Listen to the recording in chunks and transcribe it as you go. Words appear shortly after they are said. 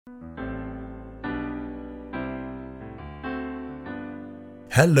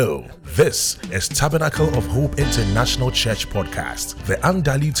Hello, this is Tabernacle of Hope International Church Podcast, the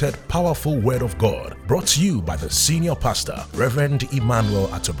undiluted, powerful Word of God, brought to you by the Senior Pastor, Reverend Emmanuel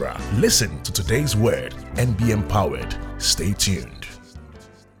Atubra. Listen to today's word and be empowered. Stay tuned.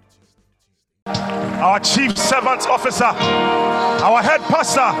 Our Chief Servant Officer, our Head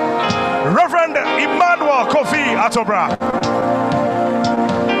Pastor, Reverend Emmanuel Atubra.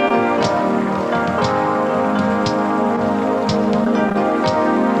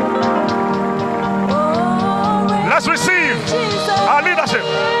 Let's receive our leadership.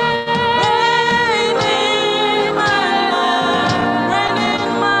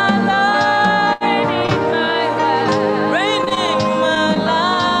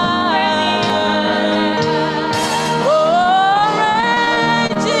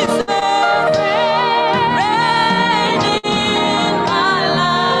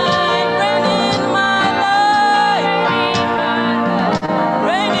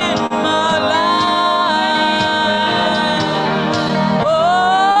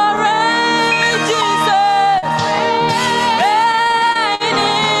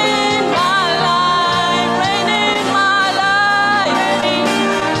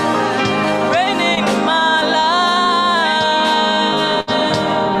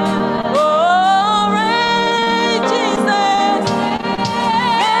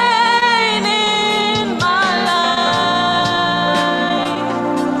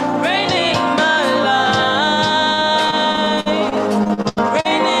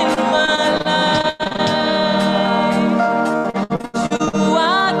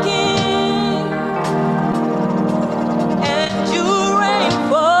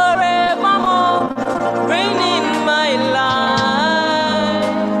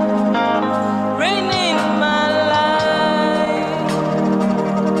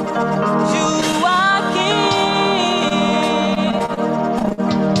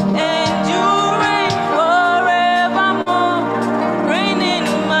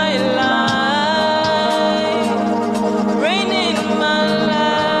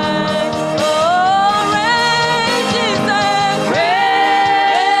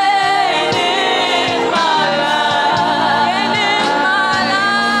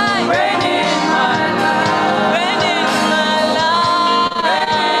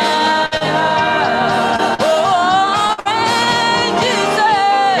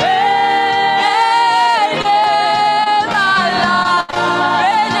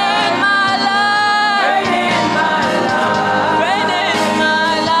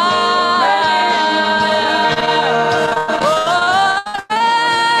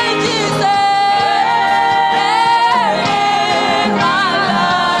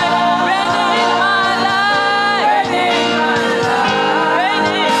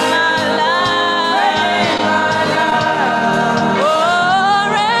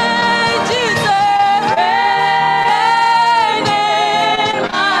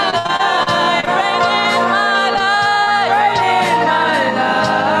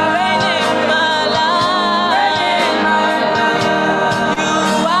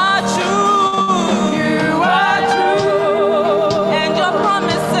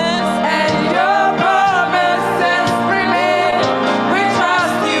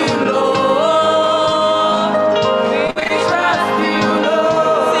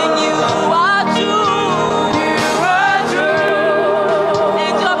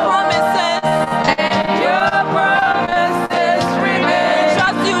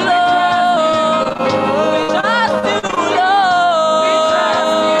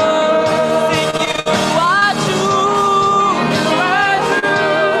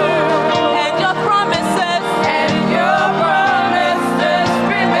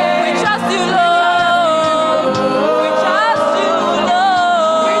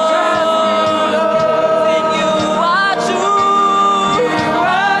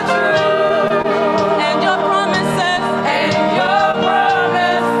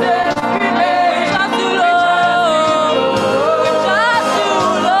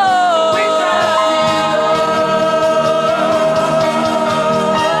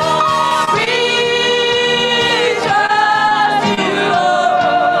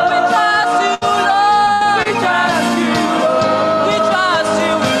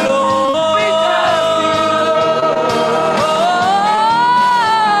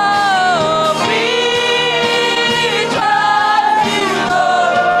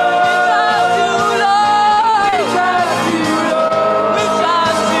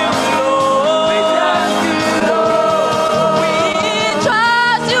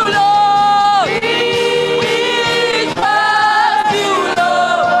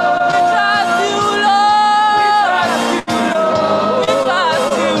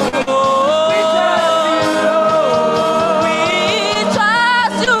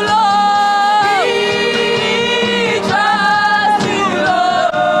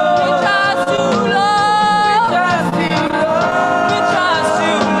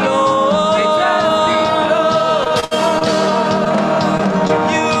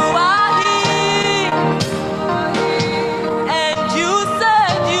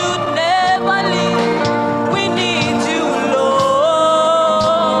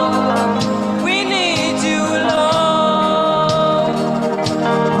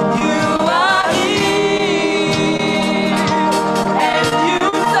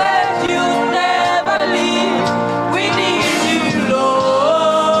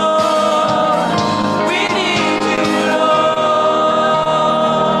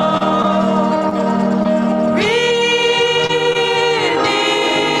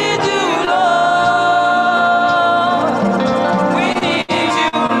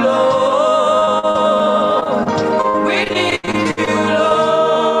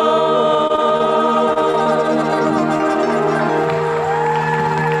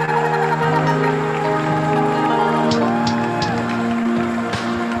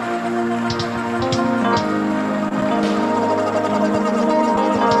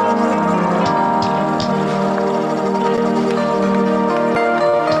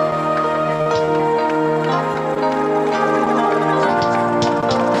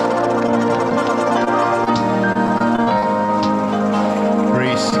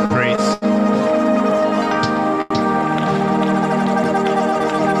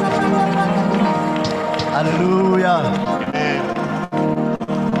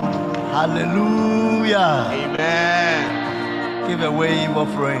 give a wave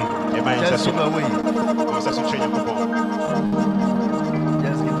of rain. Just give a wave. Just give a wave.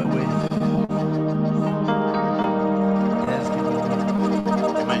 Just give a wave.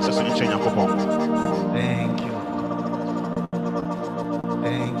 Thank you.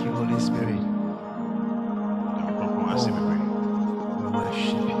 Thank you, Holy Spirit. Oh, we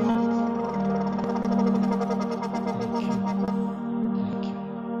worship you. Thank you.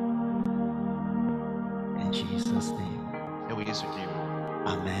 Thank you. In Jesus' name.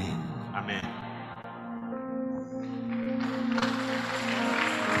 Amen. Amen.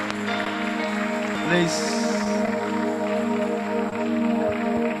 Please,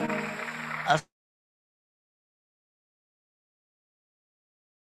 as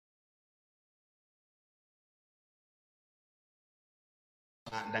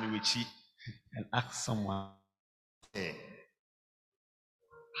and ask someone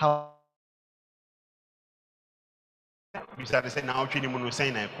how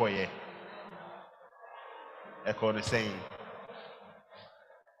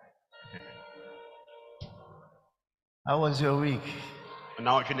was your week?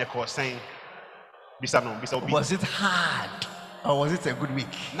 Was it hard or was it a good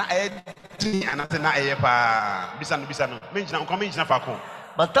week?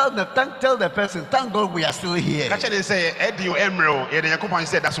 But tell the person, thank God we are still here.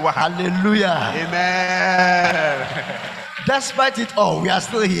 Hallelujah. Amen. Despite it all, we are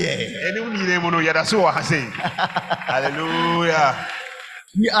still here. Hallelujah.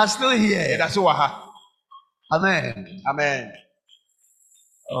 We are still here. Amen. Amen.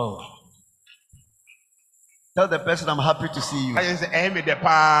 Oh. Tell the person, I'm happy to see you.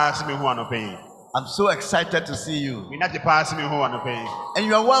 I'm so excited to see you. And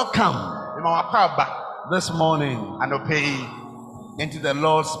you are welcome this morning into the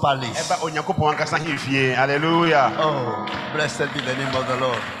Lord's palace. Hallelujah. Oh, blessed be the name of the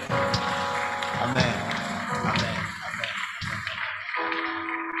Lord. Amen. Amen.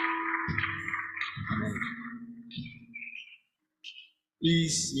 Amen.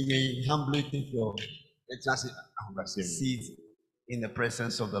 Please, you may humbly take your seat in the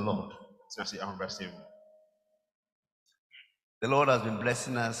presence of the Lord. The Lord has been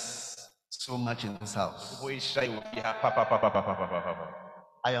blessing us so much in this house.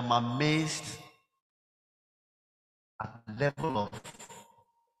 I am amazed at the level of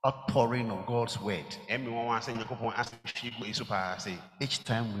outpouring of God's word. Each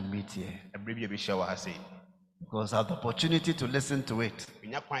time we meet here, because I have the opportunity to listen to it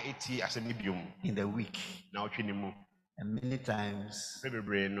in the week. And many times I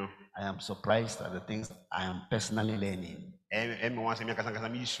am surprised at the things I am personally learning.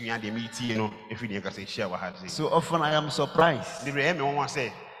 So often I am surprised,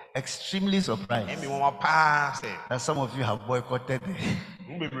 extremely surprised, that some of you have boycotted.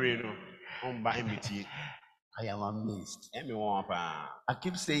 I am amazed. I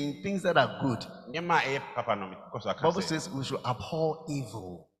keep saying things that are good. Bible says we should abhor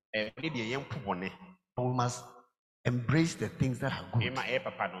evil, but we must embrace the things that are good.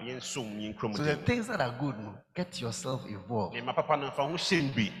 So the things that are good, get yourself involved.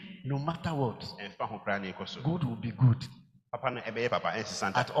 No matter what, good will be good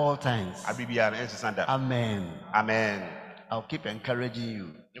at all times. Amen. Amen. I'll keep encouraging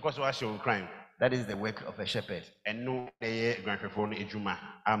you. That is the work of a shepherd.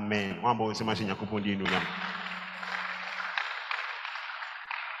 Amen.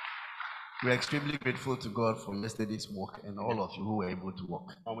 We're extremely grateful to God for yesterday's walk and all of you who were able to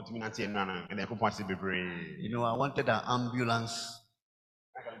walk. You know, I wanted an ambulance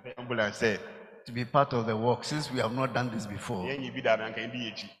to be part of the walk since we have not done this before. You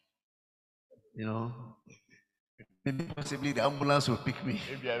know, maybe possibly the ambulance will pick me.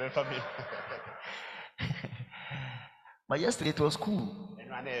 But yesterday it was cool.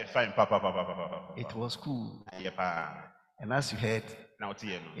 It was cool. And as you heard,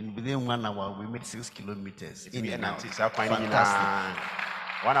 within 1 hour we made 6 kilometers in and out. Fantastic.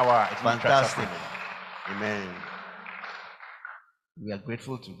 1 hour. Fantastic. Amen. We are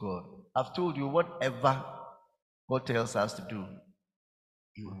grateful to God. I've told you, whatever God tells us to do,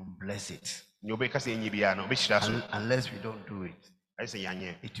 He will bless it. Unless we don't do it,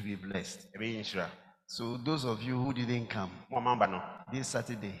 it will be blessed. So those of you who didn't come this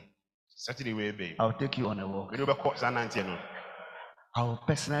Saturday, I'll take you on a walk. I will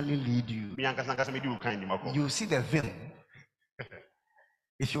personally lead you. You see the film.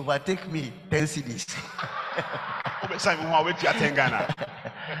 If you overtake me, 10 CDs.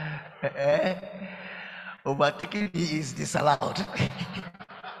 Overtaking me is disallowed.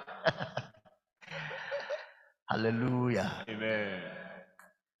 Hallelujah. Amen.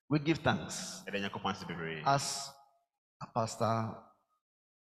 We give thanks as a pastor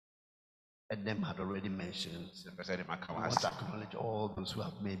and them had already mentioned. I want to acknowledge all those who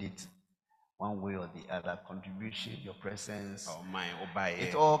have made it one way or the other, contribution, your presence.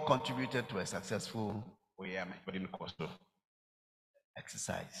 It all contributed to a successful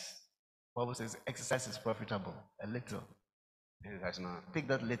exercise. Bible says exercise is profitable, a little. Take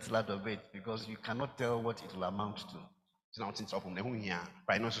that little out of it because you cannot tell what it will amount to.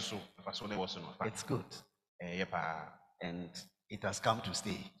 It's good. And it has come to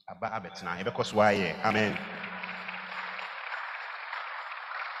stay. Amen.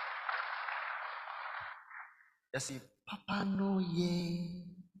 You see, Papa no ye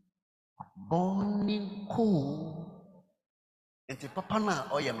born cool. And the Papa na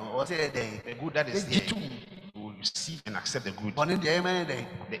oh you know, the good that is here, we will receive and accept the good.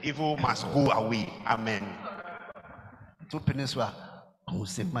 The evil must go away. Amen. If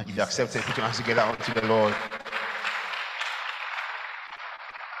you accept it, put your hands together unto the Lord.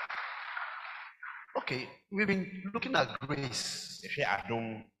 Okay, we've been looking at grace.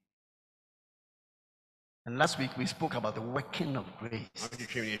 And last week we spoke about the working of grace.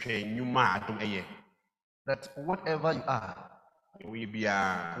 That whatever you are,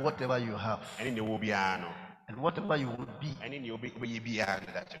 whatever you have, and whatever you will be,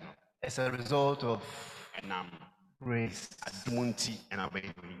 as a result of grace.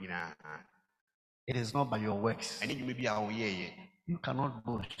 It is not by your works. You cannot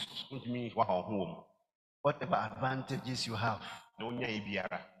boast. Whatever advantages you have,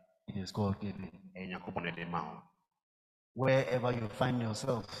 it is God given. Wherever you find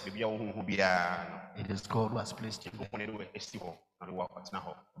yourself, it is God who has placed you there.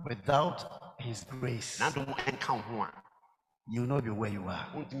 Without His grace, you will not be where you are.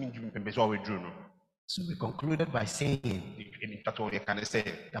 So we concluded by saying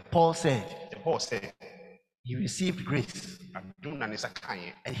that Paul said he received grace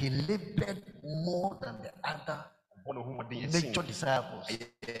and he labored more than the other major disciples. He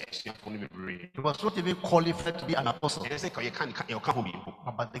was not even qualified to be an apostle,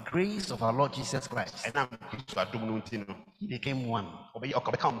 but the grace of our Lord Jesus Christ, he became one,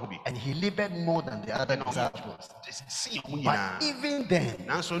 and he labored more than the other disciples. But even then,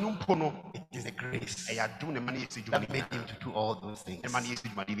 it is the grace that made him to do all those things.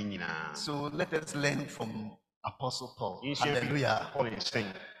 So let us learn from Apostle Paul. Hallelujah.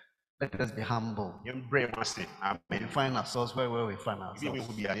 Let us be humble. We find ourselves where we find ourselves.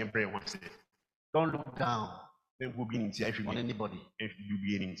 Don't look down on anybody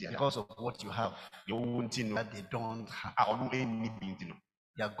because of what you have that they don't have.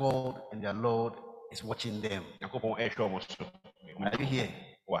 Their God and their Lord is watching them. Are you here?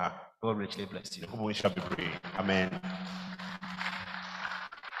 God richly bless you. Amen.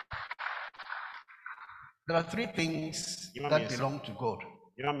 There are three things that belong to God,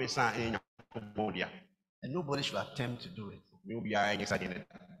 and nobody should attempt to do it.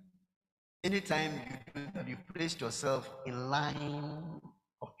 Anytime you do that, you place yourself in line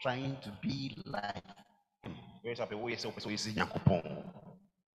of trying to be like Him.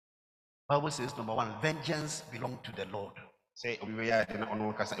 Bible says, number one, vengeance belongs to the Lord. So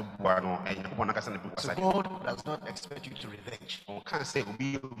God does not expect you to revenge.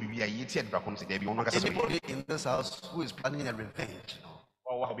 Anybody in this house who is planning a revenge,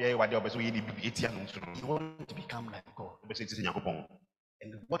 you want to become like God.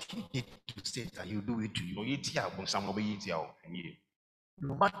 And what He did to Satan, He'll do it to you.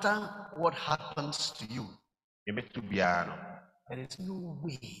 No matter what happens to you, there is no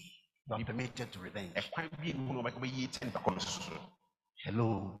way you are permitted to revenge.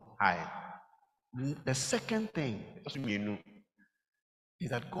 Hello. Hi. The second thing is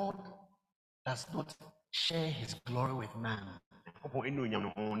that God does not share His glory with man.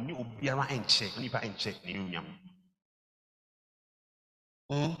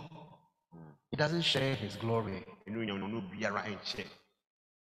 He doesn't share His glory. And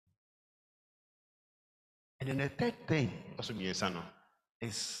then the third thing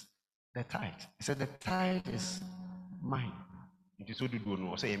is the tithe. He said the tithe is mine.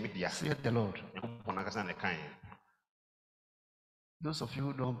 Said the Lord. Those of you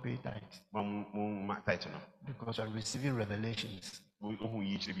who don't pay tithe because you are receiving revelations, you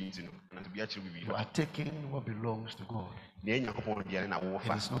are taking what belongs to God. It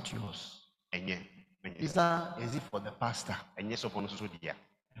is not yours. Either is it for the pastor,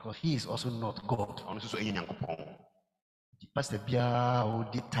 because he is also not God. The pastor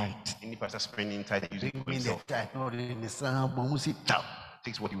any pastor spending tithe using himself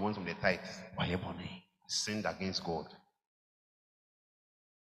takes what he wants from the tithe. sinned against God.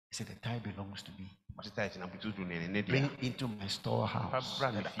 He said, the tithe belongs to me. Bring Bring into my storehouse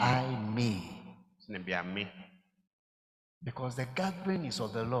that I may. Because the gathering is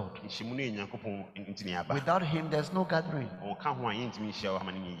of the Lord. Without him, there's no gathering.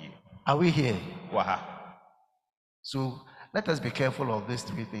 Are we here? So let us be careful of these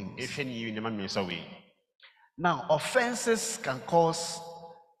three things. Now, offenses can cause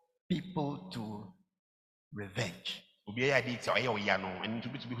people to revenge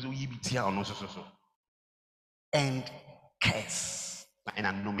and curse.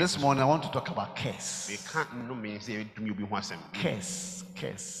 This morning I want to talk about curse. Curse.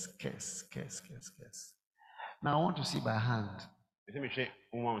 Now I want to see by hand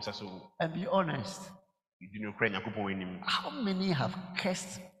and be honest. How many have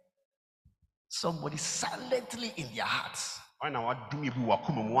cursed somebody silently in their hearts? You didn't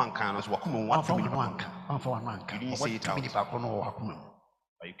say it out,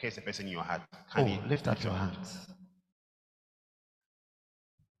 but you curse the person in your heart. Oh, lift up your hands.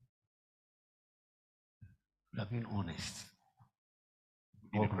 You have been honest.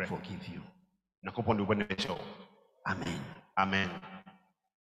 God will forgive you. Amen. Amen.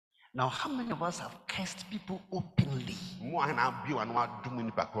 Now, how many of us have cursed people openly?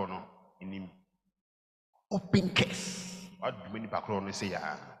 Open curse.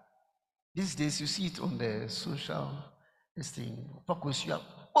 These days, you see it on the social thing.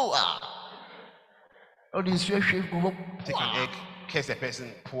 Take an egg, curse a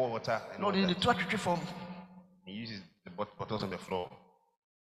person, pour water, and all that. He uses the bottles on the floor.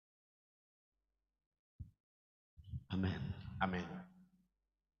 Amen. Amen.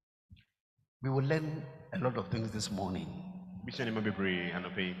 We will learn a lot of things this morning.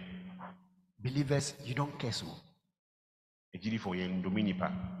 Believers, you don't curse. Be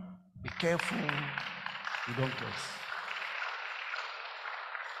careful, you don't curse.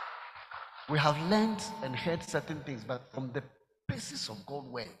 We have learned and heard certain things, but from the basis of God's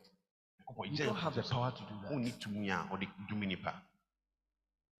word, you don't have the power to do that.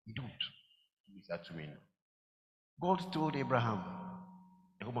 You don't. God told Abraham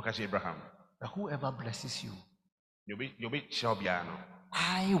that whoever blesses you,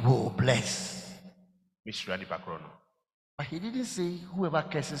 I will bless. But he didn't say whoever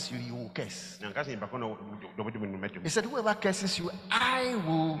curses you, you will curse. He said whoever curses you, I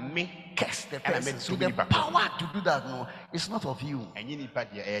will curse the person. So the power to do that, no, it's not of you.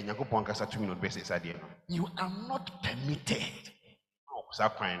 You are not permitted.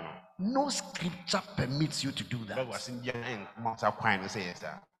 No scripture permits you to do that.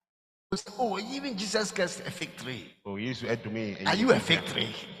 Oh, even Jesus cursed a fig tree. Are you a fig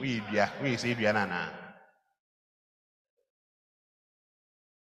tree?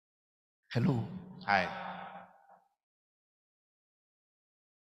 Hello. Hi.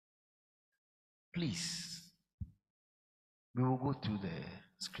 Please, we will go through the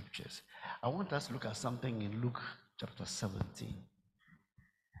scriptures. I want us to look at something in Luke chapter 17.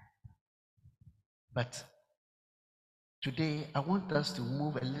 But today, I want us to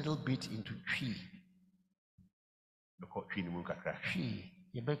move a little bit into tree. Tree.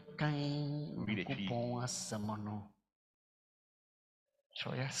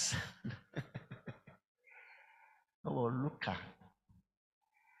 Choice. Oh, look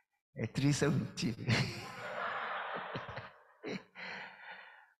at 3:17.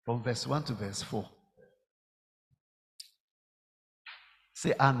 From verse 1 to verse 4.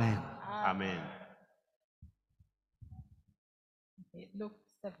 Say amen. Amen. Luke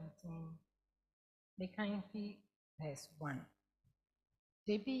 17. The kind verse 1.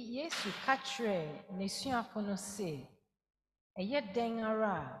 Debi Yesu katre nesuafo no se eye den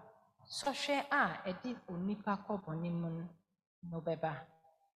ara sohwe a edi onipa kobone mu no beba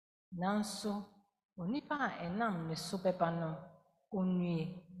nanso onipa a enam ne so beba no onwie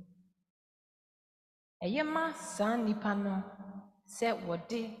eye ma sa nipa no se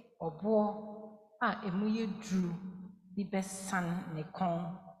wode obo a emu ye duru bi besan ne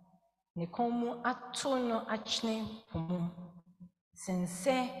kon mu ato no achne pomu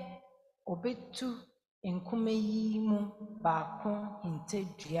sense obetu enkume yi mu baako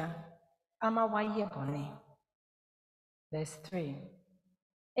hintedua ama waye bone. Verse 3.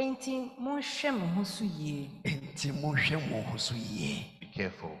 Enti monhwe mo ho so yie. Be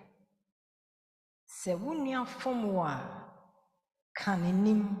careful. Se wunia fom a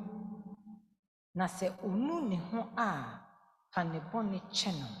kanenim na se onu ne ho a fa ne bone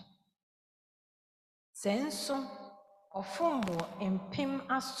cheno. Se nso ofombo empem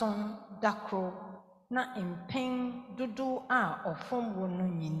ason dakro na empem dodo a ofombo no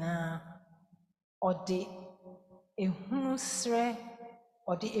nyina ɔde ehunu srɛ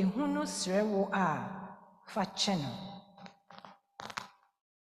wo a fa kyɛ no.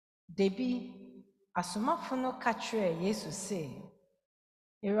 Debi asomafo no ka kyerɛɛ Yesu sɛ,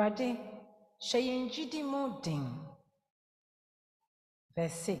 Awurade, hyɛ yɛn gyidi mu den.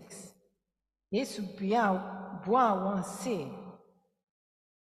 Verse 6. Yesu buaa wɔn se,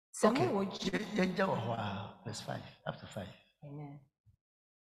 sɛ mowɔ Verse 5, up to 5. Amen.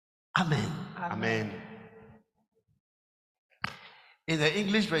 Amen. Amen. In the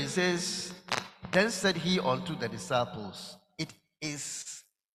English version, it says, then said he unto the disciples, it is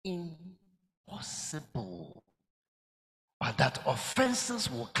impossible, but that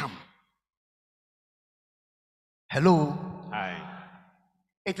offenses will come. Hello? Hi.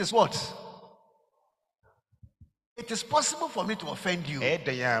 It is what? It is possible for me to offend you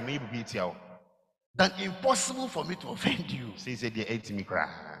than impossible for me to offend you.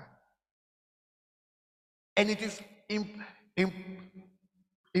 And it is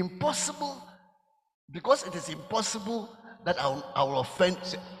impossible, because it is impossible that I will offend.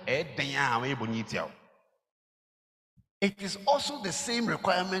 It is also the same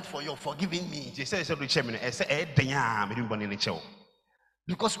requirement for your forgiving me.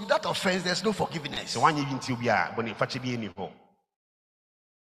 Because without offense, there's no forgiveness.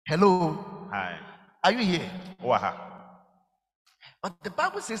 Hello? Hi. Are you here? But the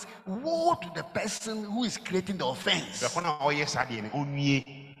Bible says, woe to the person who is creating the offense.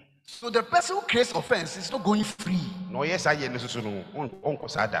 So the person who creates offense is not going free. So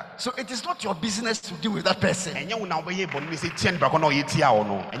it is not your business to deal with that person.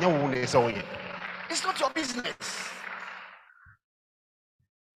 It's not your business.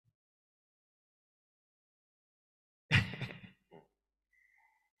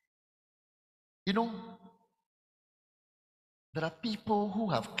 You know, there are people who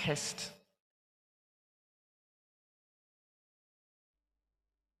have cursed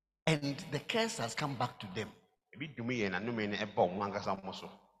and the curse has come back to them.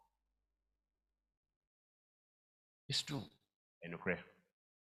 It's true.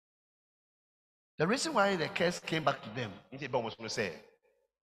 The reason why the curse came back to them, if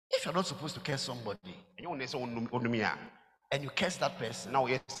you're not supposed to curse somebody and you curse that person,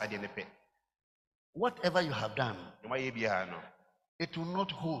 whatever you have done, it will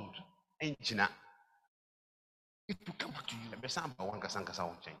not hold. It will come back to you.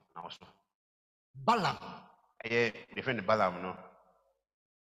 Balaam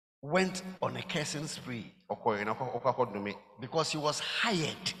went on a cursing spree because he was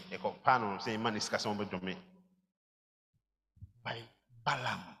hired by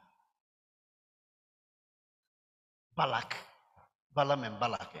Balaam. Balaam and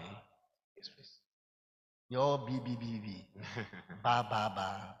Balak, Your BBBB.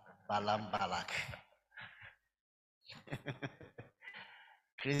 Balaam, Balak.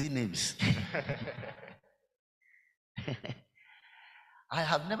 Crazy names. I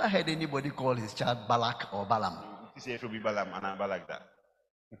have never heard anybody call his child Balak or Balaam.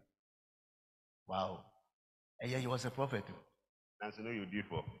 Wow. And yeah, he was a prophet.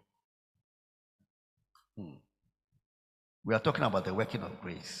 We are talking about the working of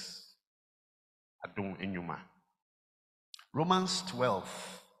grace. Romans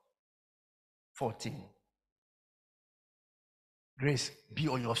 12:14. Grace, be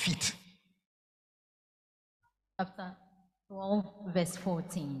on your feet. Chapter 12, verse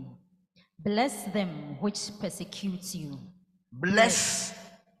 14. Bless them which persecute you. Bless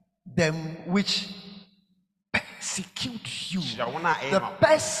them which persecute you. The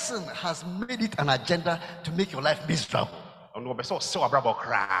person has made it an agenda to make your life miserable.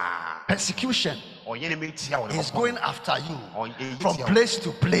 Persecution is going after you from place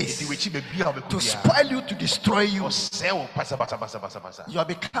to place to spoil you, to destroy you. You are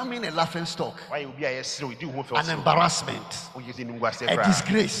becoming a laughing stock, an embarrassment, a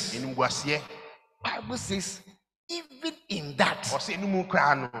disgrace. Bible says, even in that,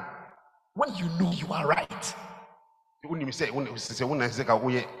 when you know you are right,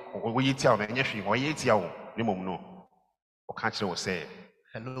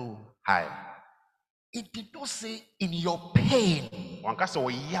 hello. Hi. It did not say in your pain,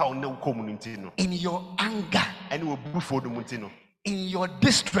 in your anger, in your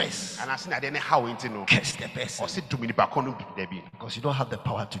distress, curse the person, because you don't have the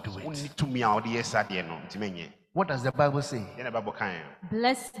power to do it. What does the Bible say?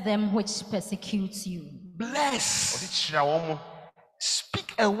 Bless them which persecute you. Bless.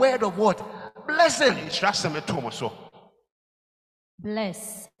 Speak a word of what? Blessing.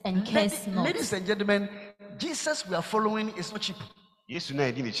 Bless and curse not. Ladies and gentlemen, Jesus we are following is not cheap.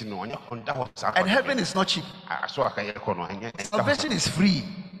 And heaven is not cheap. Salvation is free.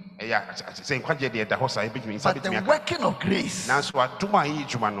 But the working of grace,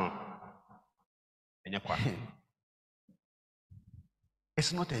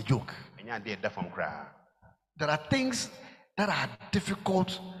 it's not a joke. There are things that are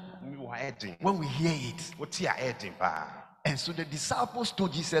difficult when we hear it. And so the disciples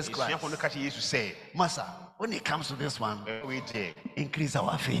told Jesus Christ, Master, when it comes to this one, increase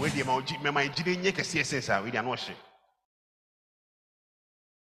our faith.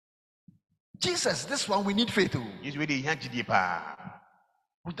 Jesus, this one we need faith.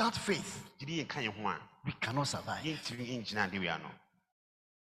 Without faith, we cannot survive.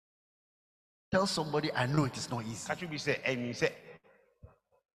 Tell somebody, I know it is not easy.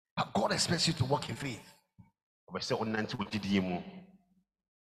 But God expects you to walk in faith. A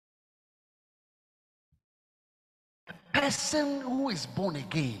person who is born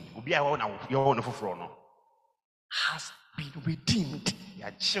again has been redeemed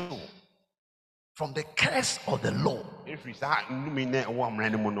from the curse of the law.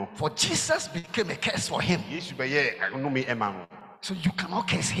 For Jesus became a curse for him. So you cannot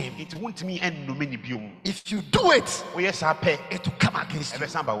curse him. If you do it, it will come against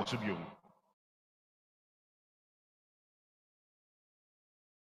you.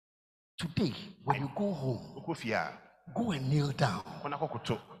 Today, when you go home, go and kneel down.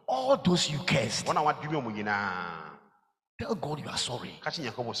 All those you cursed, tell God you are sorry.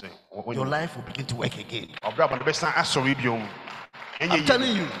 Your life will begin to work again. I'm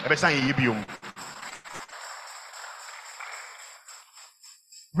telling you.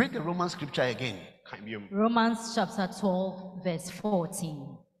 Read the Roman scripture again. Romans chapter 12, verse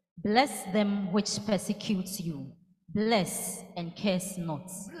 14. Bless them which persecute you. Bless and curse not.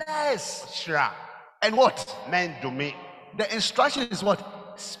 Bless. And what? The instruction is what?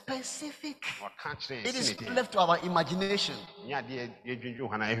 Specific. It is not left to our imagination.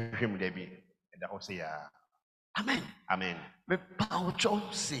 Amen. Amen.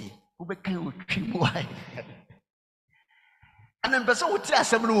 And then person would say,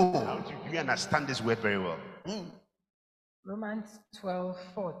 you understand this word very well. Romans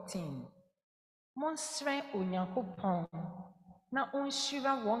 12:14. Monsre Onyankopon na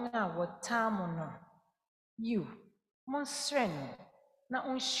onshira won a wotamu no. You monsre no na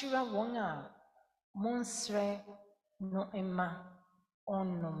onshira won a monsre no emma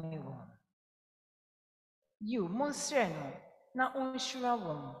onome won. You monsre no na onshira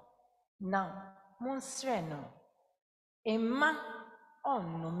won na monsre no emma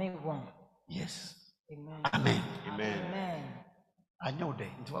onome won. Yes. Amen. Amen. Amen. Amen. I know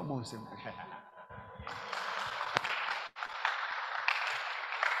that. It's what most.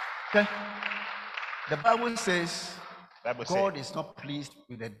 Okay. The Bible says God is not pleased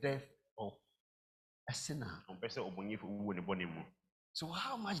with the death of a sinner. So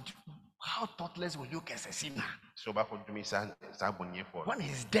how thoughtless will you curse a sinner? When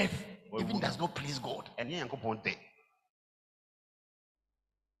his death even does not please God.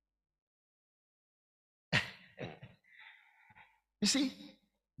 You see,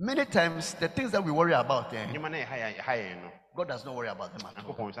 many times the things that we worry about, God does not worry about them at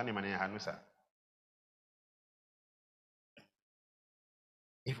all.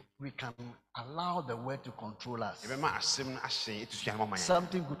 If we can allow the word to control us,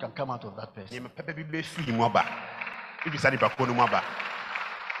 something good can come out of that person.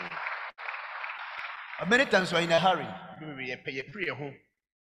 Many times we are in a hurry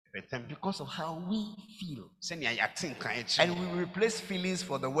because of how we feel, and we replace feelings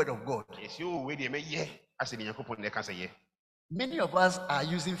for the word of God. Many of us are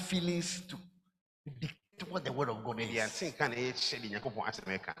using feelings to dictate what the word of God is.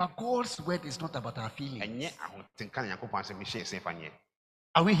 But God's word is not about our feelings.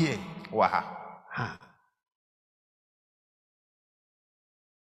 Are we here? Huh.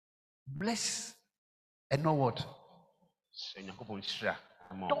 Bless and know what?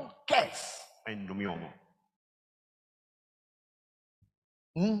 Don't curse.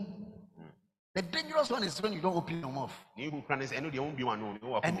 The dangerous one is when you don't open your mouth. And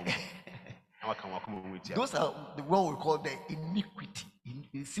those are the one we call the iniquity,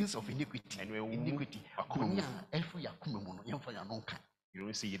 the sins of iniquity. Iniquity. You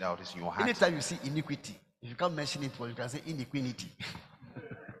don't see it out, it's in your heart. Anytime you see iniquity, if you can't mention it, you can say iniquity.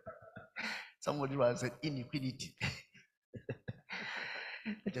 Somebody will say iniquity.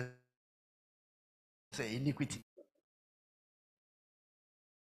 Just say iniquity.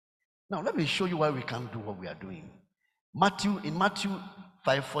 Now let me show you why we can't do what we are doing. In Matthew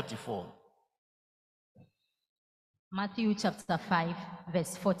 5:44. Matthew chapter 5,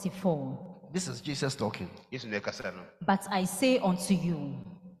 verse 44. This is Jesus talking. But I say unto you,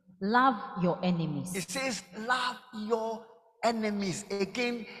 love your enemies. It says, love your enemies.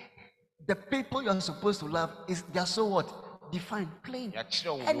 Again, the people you're supposed to love is they are so what? Defined, plain.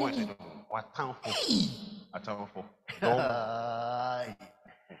 Enemy.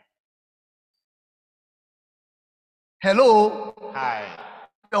 Hello. Hi.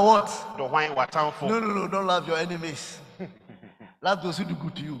 The what? No, don't love your enemies. Love those who do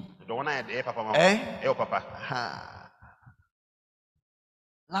good to you.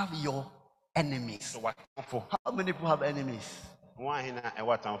 Love your enemies. How many people have enemies?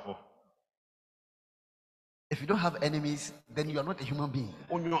 If you don't have enemies, then you are not a human being.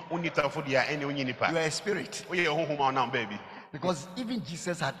 You are a spirit. Because even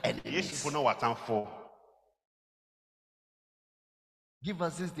Jesus had enemies. Give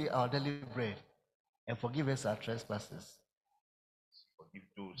us this day our daily bread, and forgive us our trespasses. Forgive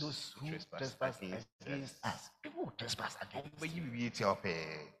those who trespass against us. People who trespass against us.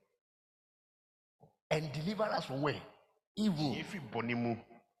 And deliver us from where? Evil.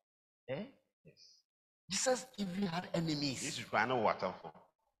 Eh? Jesus even had enemies.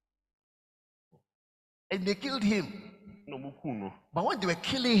 And they killed him. But when they were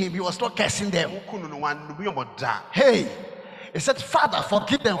killing him, he was not cursing them. Hey! He said, Father,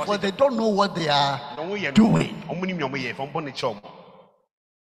 forgive them, for they don't know what they are doing.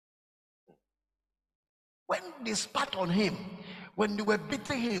 When they spat on him, when they were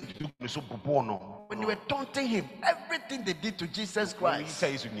beating him, when they were taunting him, everything they did to Jesus Christ. He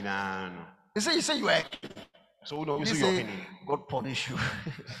said, you say you are. So no, you say, God punish you.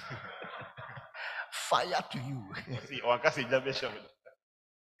 Fire to you.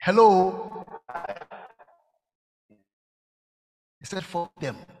 Hello. He said, for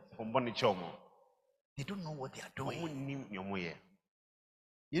them. They don't know what they are doing.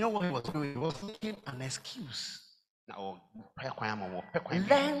 You know what he was doing? He was making an excuse.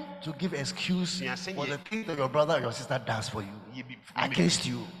 Learn to give excuse for the things that your brother or your sister does for you against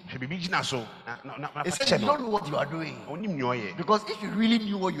you. He said, you don't know what you are doing. Because if you really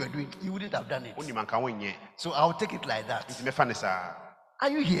knew what you were doing, you wouldn't have done it. So I'll take it like that. Are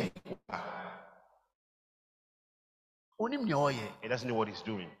you here? He doesn't know what he's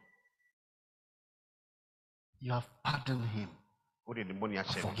doing. You have pardoned him.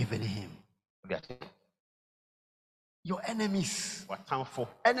 Forgiven him. Your enemies.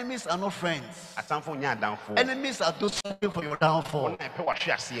 Enemies are not friends. Enemies are those waiting for your downfall.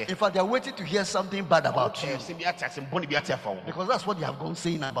 In fact, they are waiting to hear something bad about you. Because that's what they have gone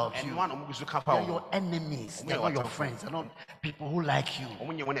saying about you. They are your enemies. They are not your friends. They are not people who like you.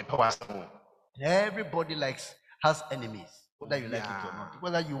 Everybody has enemies. Whether you like it or not,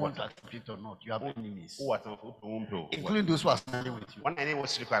 whether you want to accept it or not, you have enemies, including those who are standing with you.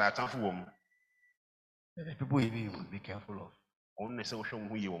 People you must be careful of.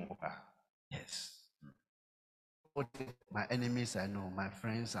 Yes. My enemies I know, my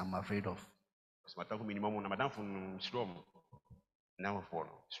friends I'm afraid of.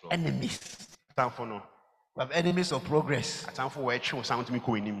 Enemies. We have enemies of progress.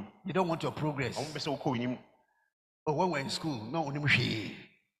 You don't want your progress. Oh, when we're in school, no one he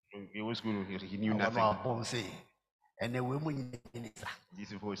was good. He knew nothing. And then when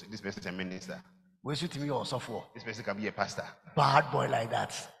this person is a minister. Where should me also for? This person can be a pastor. Bad boy like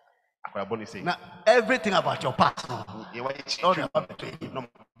that. Now everything about your past.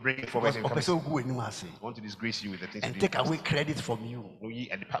 Bring it forward. I want to disgrace you with the things and take away credit from you.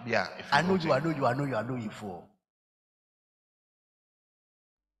 I know you for.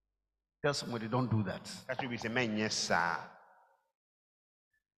 Tell somebody don't do that. Yes, sir.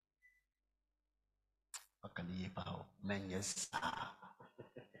 Yes, sir.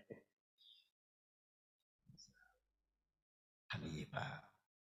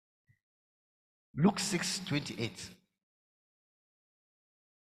 Luke 6:28.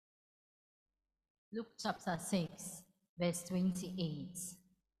 Luke chapter 6, verse 28.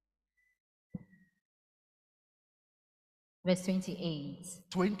 Verse 28.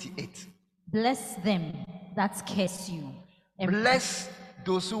 28. Bless them that curse you. And bless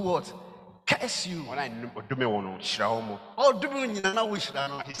those who what? Curse you.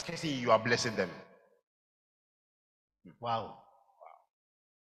 He's cursing you, you are blessing them. Wow.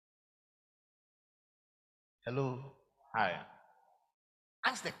 Hello. Hi.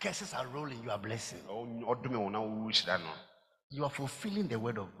 As the curses are rolling, you are blessing. You are fulfilling the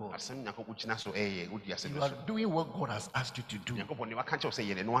word of God. You are doing what God has asked you to do.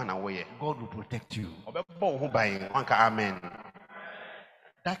 God will protect you. Amen.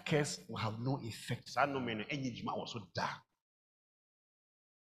 that curse will have no effect.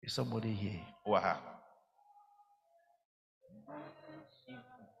 Is somebody here?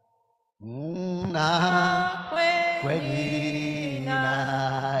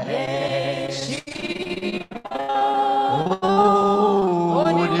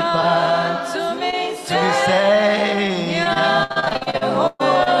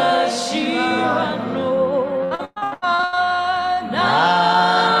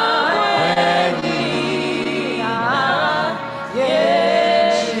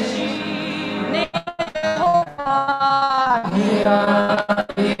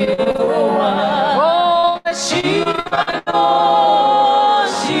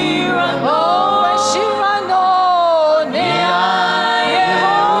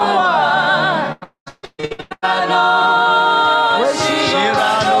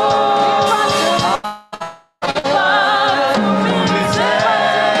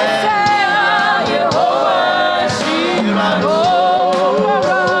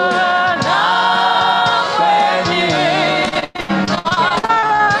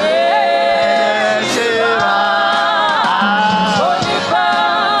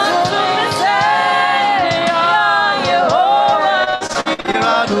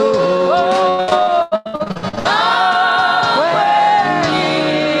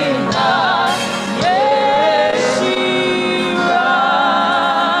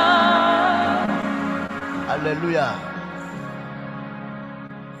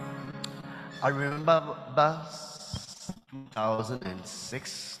 I remember that's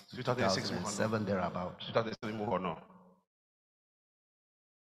 2006, 2007, thereabout.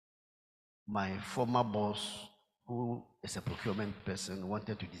 My former boss, who is a procurement person,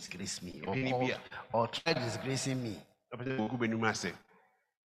 wanted to disgrace me or try disgracing me. There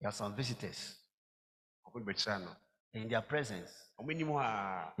are some visitors. In their presence,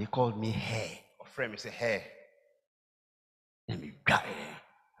 they called me hair.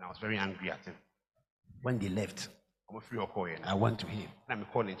 And I was very angry at him. When they left, I went to him. I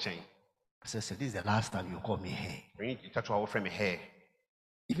said, this is the last time you call me hair.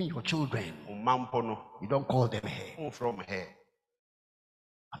 Even your children, you don't call them hair.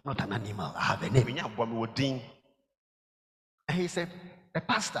 I'm not an animal. I have a name. And he said, a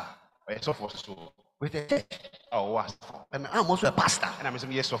pastor with a church. And I'm also a pastor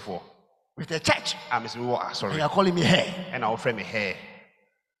with a church. And you are calling me hair. And I'll frame me hair.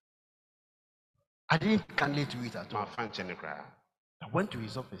 I didn't kindly to it at all. I went to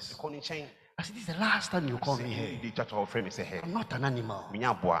his office. I said, this is the last time you call me hair. I'm not an animal.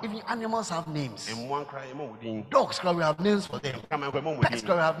 Even animals have names. Dogs can have names for them. Pets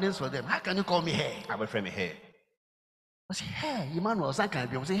can have names for them. How can you call me hair? I said, hey, Emmanuel, I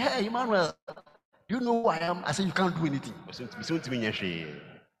say, hey, Emmanuel, do you know who I am? I said, you can't do anything. Can't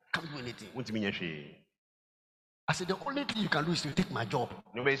do anything. I said, the only thing you can do is to take my job.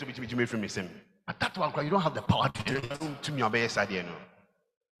 But that one, you don't have the power to do it. I'm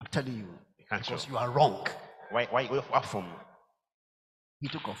telling you, because you are wrong. Why he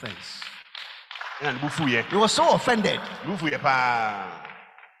took offense. He was so offended. He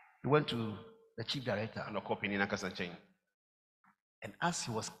went to the chief director. And as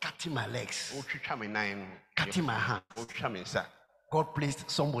he was cutting my legs, cutting my hands, God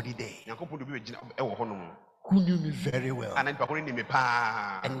placed somebody there who knew me very well.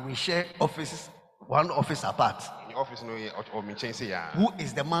 And we share offices, one office apart. Who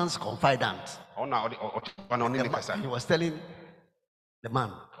is the man's confidant? And he was telling the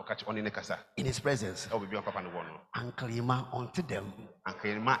man in his presence, Uncle Ima unto them.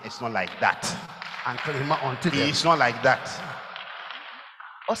 Uncle Ima is not like that. Uncle Ima unto them. It's not like that.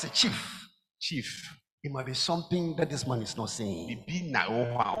 What's a chief? Chief. It might be something that this man is not saying.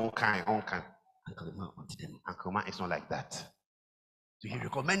 Uncle Ima unto them. Uncle Ima is not like that. So he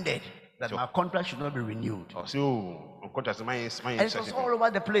recommended that my contract should not be renewed. And it was all over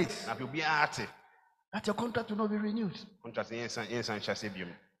the place. That your contract will not be renewed.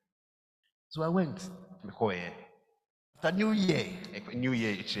 So I went. After New Year,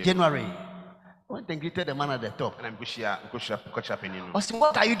 January, I went and greeted the man at the top. I said,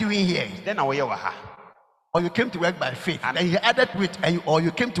 what are you doing here? Or you came to work by faith. And he added to it, or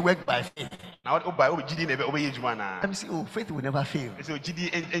you came to work by faith. Let me say, oh, faith will never fail.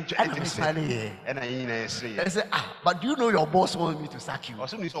 And I'm smiling here. And I said, but do you know your boss wants me to sack you?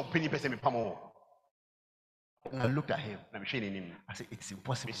 And I looked at him. I said, it's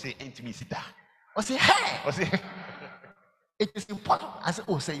impossible. I said, hey! It is impossible. I said,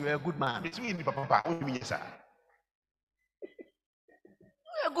 oh, say you're a good man. You're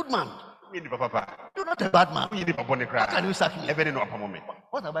a good man. You're not a bad man. How can you sack me?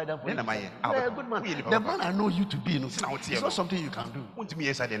 What have I done for you? Then am I- You are a good man. The man I know you to be, it's not something you can do.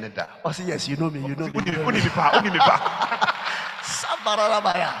 Oh, say yes, you know me, you know me.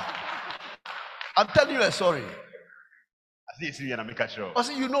 I'm telling you a story. Oh,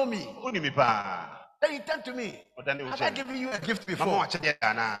 say you know me. Then he turned to me. Have I given you a gift before?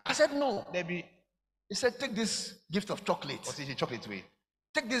 I said no. He said, take this gift of chocolate.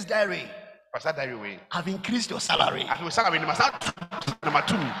 Take this diary. I've increased your salary. That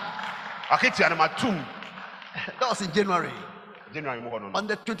was in January. On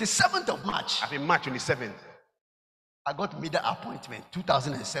the 27th of March, March 27th. I got middle appointment,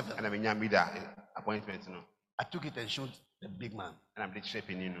 2007. And I'm middle appointment. I took it and showed the big man. And I'm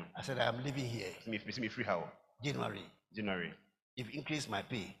shaping, I said, I am living here. Me free how? January. You've increased my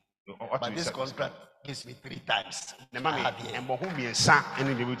pay. But this contract gives me 3 times.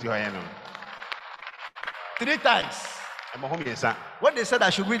 3 times. When they said I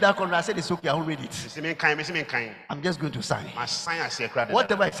should read that contract, I said it's okay, I'll read it. I'm just going to sign.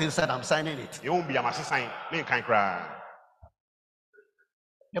 Whatever is inside, I'm signing it.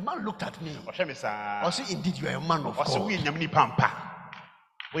 The man looked at me. I said, indeed, you are a man of God. You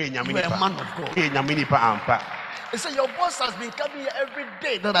are a man of God. He said, your boss has been coming here every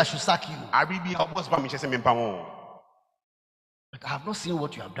day that I should sack you. But I have not seen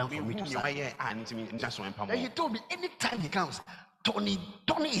what you have done for me to sack you. And he told me, anytime he comes, Tony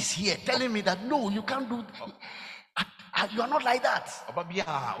is here telling me that, no, you can't do you are not like that. But you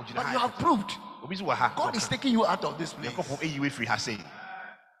have proved. God is taking you out of this place.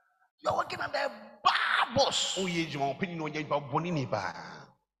 You are working under a bad boss.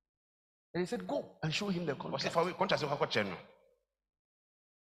 And he said, go and show him the contract.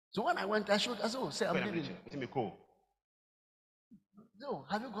 So when I went, I said, oh, say, I'm leaving. No,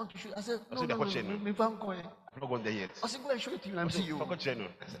 have you gone to show? I said, no, I'm not going there yet. I said, go and show it to you and see you. I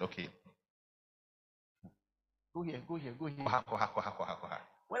said, okay. Go here.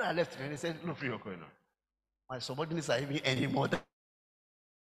 When I left, he said, look, my subordinates are even any more than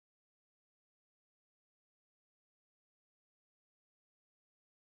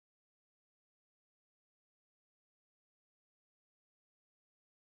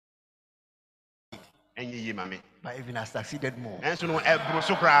but even I succeeded more. 5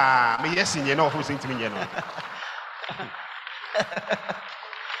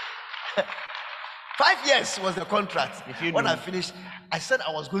 years was the contract. When I finished, I said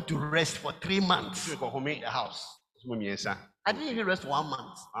I was going to rest for 3 months in the house. I didn't even rest 1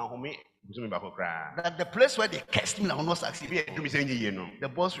 month. That the place where they cursed me, I will not succeed. The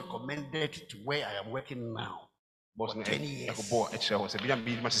boss recommended to where I am working now. For 10 years.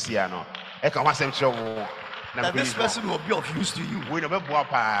 That this person will be of use to you.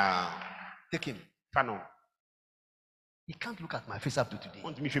 Take him. He can't look at my face up to today.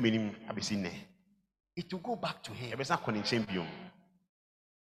 It will go back to him.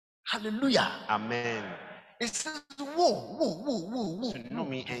 Hallelujah. Amen. It says, whoa.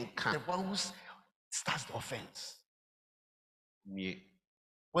 The one who starts the offense.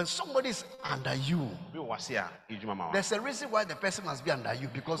 When somebody is under you, there's a reason why the person must be under you,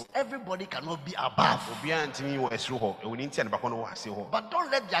 because everybody cannot be above. But don't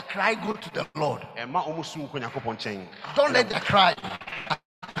let their cry go to the Lord. Don't let their cry to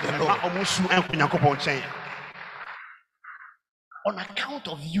the Lord. On account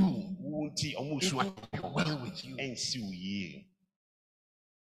of you, it will be well with you.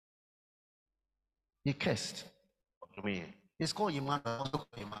 He cursed. It's called Emmanuel.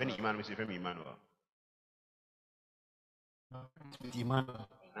 Emmanuel.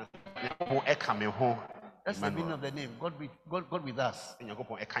 That's the meaning of the name. God with us. Yes.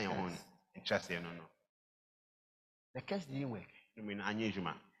 The curse didn't work.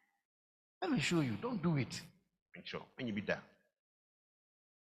 Let me show you. Don't do it.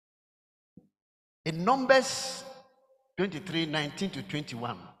 In Numbers 23, 19 to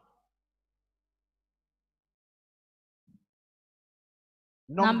 21.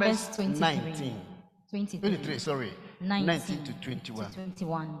 Numbers 23, 19 to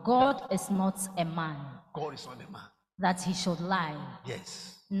 21. God is not a man. God is not a man. That he should lie.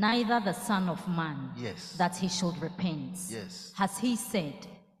 Yes. Neither the Son of Man. Yes. That he should repent. Yes. Has he said,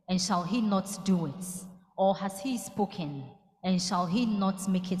 and shall he not do it? Or has he spoken, and shall he not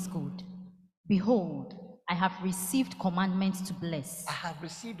make it good? Behold, I have received commandment to bless. I have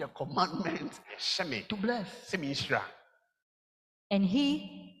received a commandment to bless. And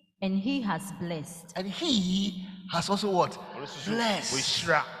he has blessed. And he has also what? Blessed.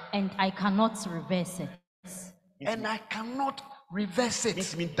 And I cannot reverse it. And I cannot reverse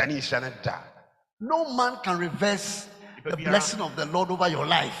it. No man can reverse the blessing of the Lord over your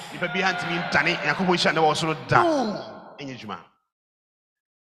life. No.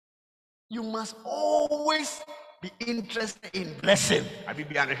 You must always be interested in blessing.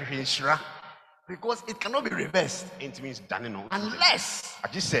 Because it cannot be reversed. Unless I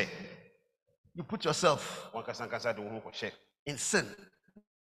just say you put yourself in sin.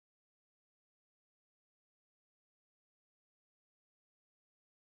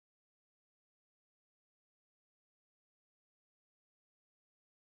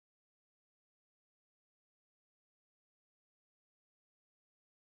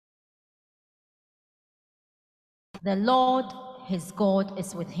 The Lord his God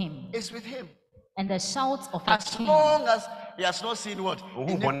is with him. It's with him. And the shouts of a as king. long as he has not seen what?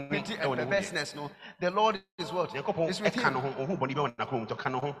 Iniquity and perverseness. No, the Lord is what? Is with him.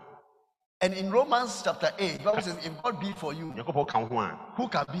 And in Romans chapter 8, the Bible says, if God be for you, who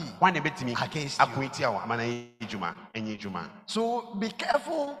can be against you? So be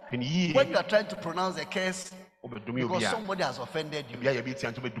careful when you are trying to pronounce a curse because somebody has offended you.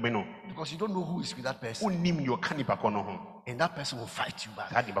 Because you don't know who is with that person. And that person will fight you back.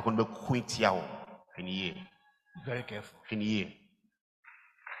 Very careful.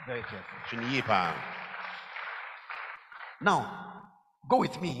 Very careful. Now, go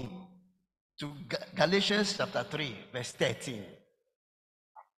with me to Galatians chapter 3, verse 13.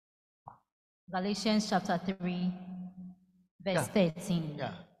 Galatians chapter 3, verse 13.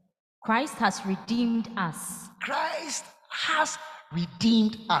 Yeah. Christ has redeemed us. Christ has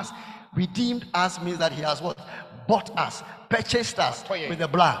redeemed us. Redeemed us means that he has what? Bought us, purchased us with the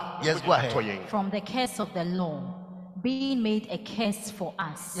blood. Yes, go ahead. From the curse of the law, being made a curse for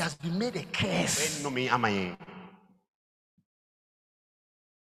us. He has been made a curse.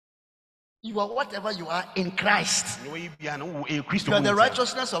 You are whatever you are in Christ. You are the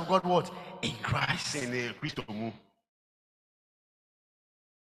righteousness of God, what? In Christ.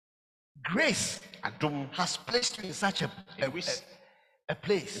 Grace has placed you in such a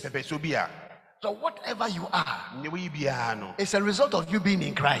place. So whatever you are, it's a result of you being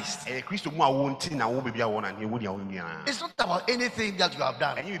in Christ. It's not about anything that you have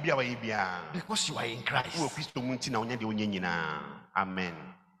done. Because you are in Christ.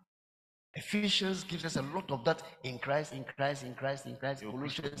 Ephesians gives us a lot of that in Christ, in Christ, in Christ, in Christ.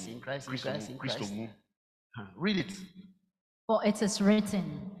 Colossians, in Christ, in Christ, in Christ. Read it. For it is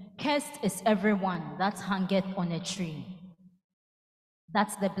written, cursed is everyone that hangeth on a tree,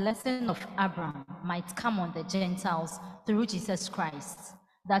 that the blessing of Abraham might come on the Gentiles through Jesus Christ,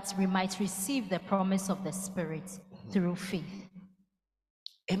 that we might receive the promise of the Spirit through faith.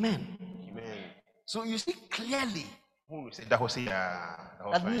 Amen. Amen. So you see clearly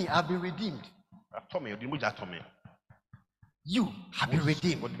that me, I've been redeemed. You have been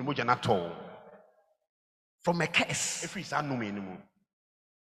redeemed from a curse.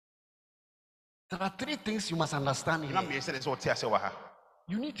 There are three things you must understand here.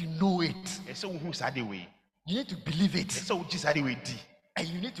 You need to know it. You need to believe it. And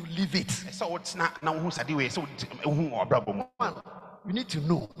you need to live it. One, you need to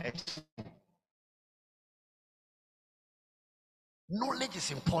know. Knowledge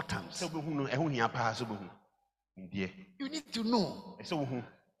is important. You need to know.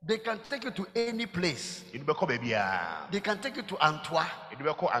 They can take you to any place. They can take you to Antwerp.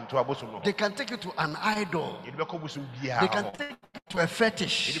 They can take you to an idol. They can take you to a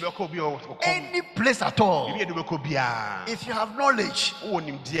fetish. Any place at all. If you have knowledge,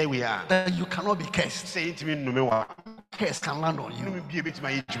 then you cannot be cursed. Curse can land on you.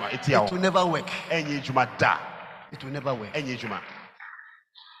 It will never work. It will never work.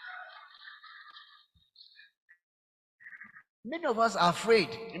 Many of us are afraid.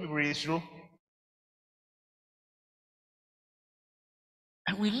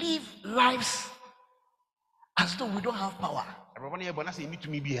 And we live lives as though we don't have power.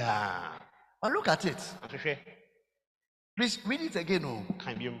 But look at it. Please read it again. Oh.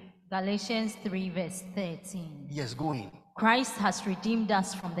 Galatians 3 verse 13. Yes, go in. Christ has redeemed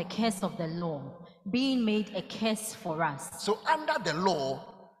us from the curse of the law, being made a curse for us. So under the law,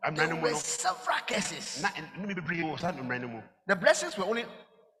 there were several curses. The blessings were only,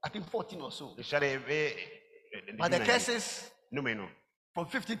 I think, 14 or so. But the curses from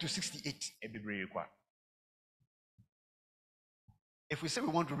 15 to 68. If we say we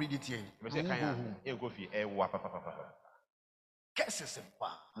want to read it here, curses.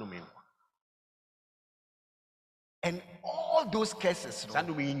 And all those curses,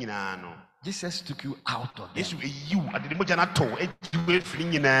 Jesus took you out of them.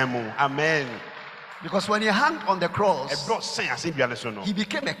 Amen. Because when he hung on the cross, he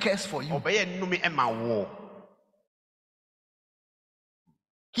became a curse for you.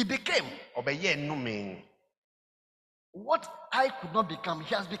 He became what I could not become.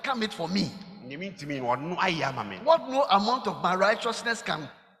 He has become it for me. What no amount of my righteousness can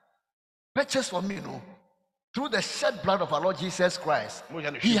purchase for me, no. Through the shed blood of our Lord Jesus Christ,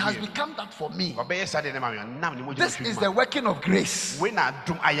 He has become that for me. This is the working of grace.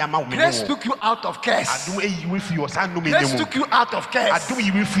 Grace took you out of curse. Grace took you out of curse.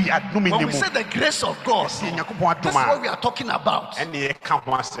 When we say the grace of God, this is what we are talking about.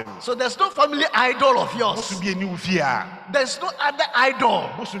 So there's no family idol of yours. There's no other idol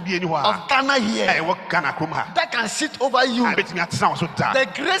of Ghana here that can sit over you. The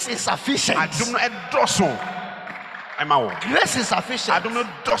grace is sufficient. Grace is sufficient.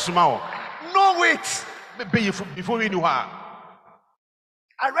 No wait. Before we knew her,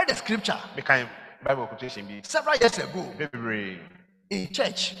 I read a scripture several years ago in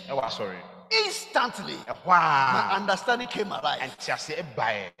church. Instantly, my understanding came alive.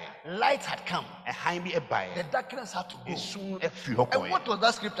 Light had come. The darkness had to go. And what was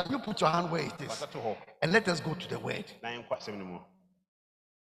that scripture? You put your hand where it is, and let us go to the word.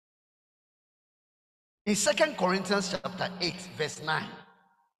 In 2 Corinthians chapter 8, verse 9.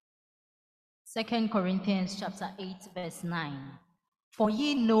 2 Corinthians chapter 8, verse 9. For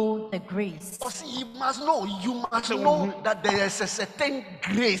ye know the grace. You must know that there is a certain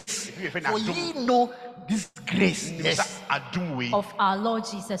grace. For ye know this grace, yes, of our Lord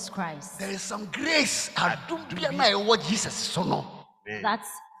Jesus Christ. There is some grace. That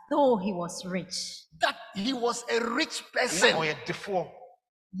though he was rich, that he was a rich person,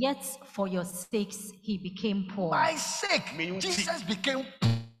 yet for your sakes he became poor. My sake, Jesus became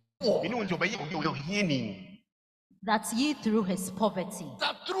poor. That ye through his poverty,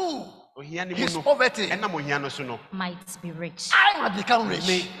 might be rich. I have become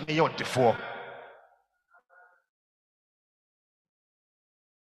rich.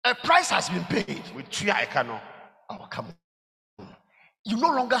 A price has been paid. Oh, come on. You no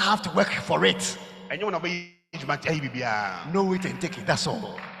longer have to work for it. Know it and take it. That's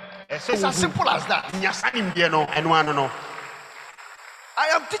all. It's as simple as that. I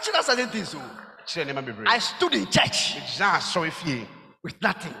am teaching us certain things. I stood in church with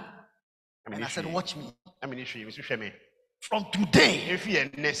nothing. And I said, watch me. From today, I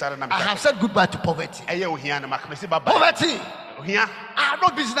have said goodbye to poverty. Poverty, I have no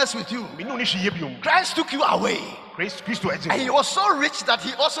business with you. Christ took you away. And he was so rich that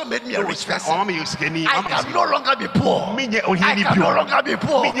he also made me a rich person. I can no longer be poor. I can no longer be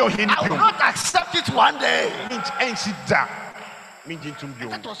poor. I will not accept it one day.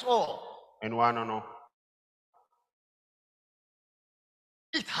 That was all.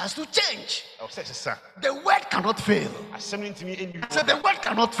 It has to change. The word cannot fail. So the word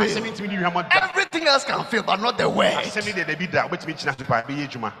cannot fail. Everything else can fail, but not the word.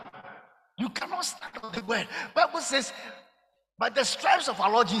 You cannot stand on the word. Bible says, by the stripes of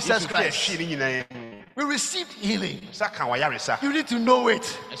our Lord Jesus Christ, we received healing. You need to know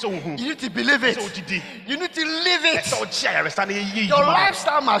it. You need to believe it. You need to live it. Your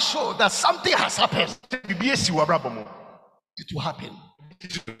lifestyle must show that something has happened. It will happen.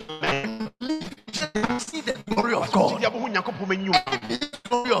 See the glory of God. Tell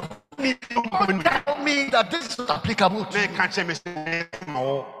me that this is not applicable to you.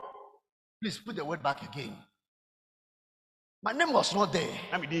 Please put the word back again. My name was not there.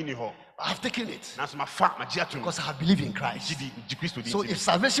 I have taken it because I have believed in Christ. So if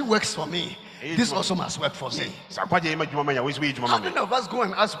salvation works for me, this also must work for me. How many of us go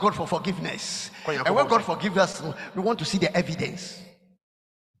and ask God for forgiveness? And when God forgives us, we want to see the evidence.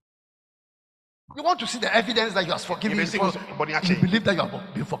 You want to see the evidence that you are forgiven before you believe that you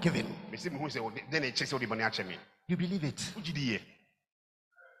have been forgiven. You believe it.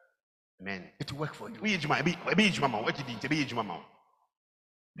 Amen. It will work for you.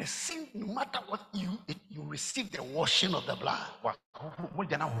 The sin, no matter what you receive the washing of the blood.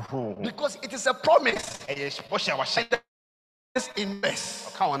 Because it is a promise. In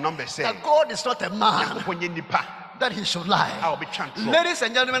verse that God is not a man that he should lie. Ladies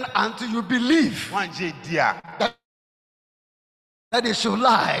and gentlemen, until you believe that he should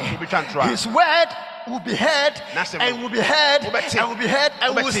lie, his word will be heard and will be heard and will be heard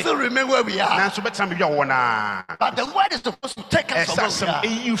and will still remain where we are. But the word is supposed to take us from where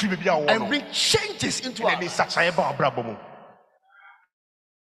we are and bring changes into our lives.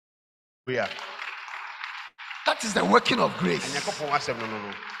 That is the working of grace.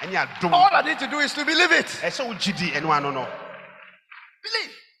 All I need to do is to believe it. Believe.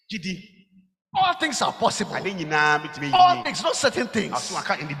 All things are possible. All things, not certain things. Tell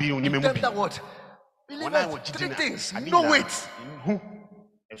that what? Believe it. Three things. Know it.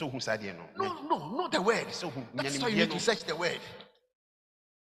 So who said No, not the word. So that's why you need to search the word.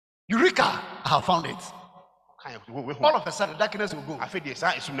 Eureka! I have found it. All of a sudden, darkness will go.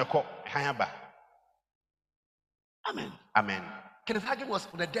 Amen. Amen. Kenneth Hagin was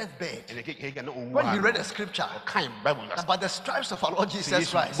on the deathbed when he read the scripture about the stripes of our Lord Jesus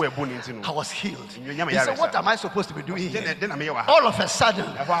Christ. I was healed. He said, what am I supposed to be doing here? All of a sudden,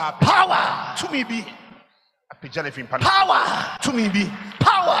 power to me be. Power to me be.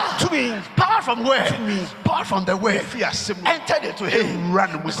 Power to me. Power from where? To me. Power from the word. Entered into him.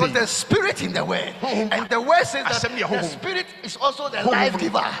 Because the spirit in the word. And the word says that the spirit is also the life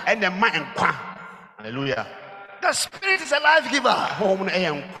giver. And the mind. Hallelujah. The spirit is a life giver.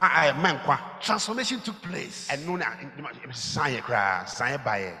 Transformation took place. A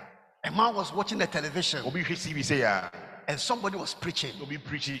man was watching the television and somebody was preaching.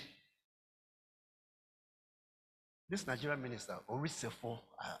 This Nigerian minister, Orisefo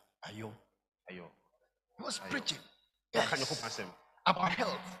Ayo, he was preaching about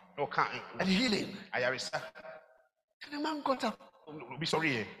health and healing. And the man got up.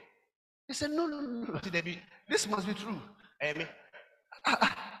 He said, no. This must be true. I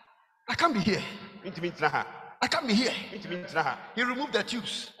can't be here. I can't be here. He removed the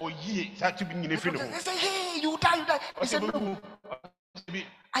tubes. He said, hey, you die. He said, no.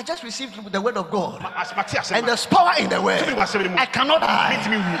 I just received the word of God. And there's power in the word. I cannot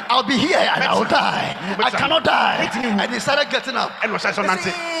die. I'll be here and I'll die. I cannot die. And he started getting up. He said,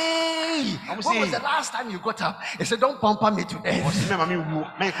 hey, when was the last time you got up? He said, don't pamper me to death.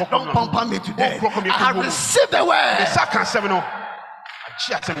 Don't pamper me to death. I have received the word.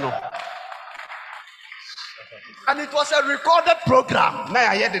 And it was a recorded program.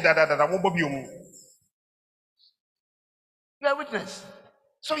 You are witness.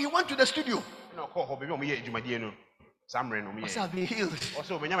 So he went to the studio. I said, I've been healed.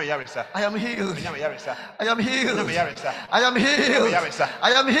 I am healed. I am healed. I am healed.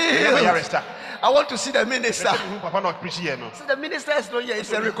 I am healed. I want to see the minister. So the minister is not here.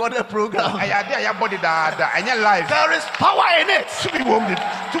 It's a recorded program. There is power in it.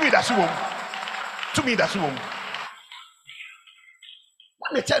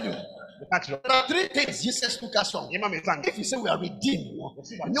 Let me tell you. There are three things Jesus took us from. If you say we are redeemed,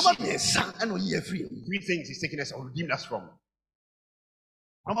 three things he's taking us or redeemed us from.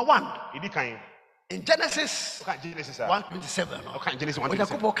 Number one, in Genesis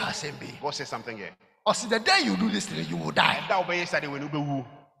 1:27, God says something here. Or see, the day you do this thing, you will die.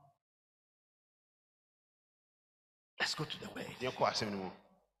 Let's go to the way.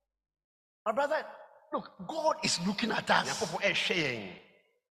 My brother, look, God is looking at us.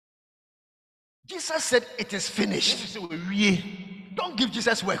 Jesus said it is finished. Don't give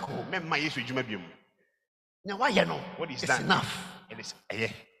Jesus work. Now why you know? It's enough.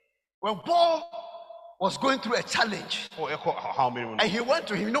 When Paul was going through a challenge, and he went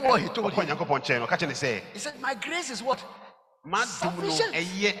to him, you know what he told him? He said, my grace is what? Sufficient.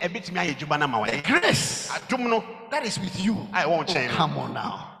 The grace that is with you. Come on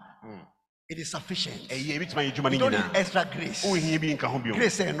now. It is sufficient. You don't need extra grace.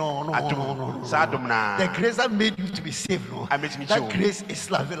 Grace say no. The grace that made you to be saved, no. That grace is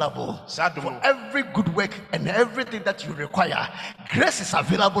available for every good work and everything that you require. Grace is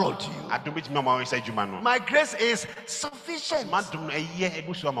available unto you. My grace is sufficient.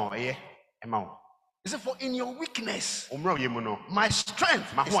 He said, for in your weakness, my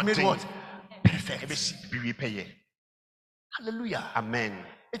strength is made what? Perfect. Hallelujah. Amen.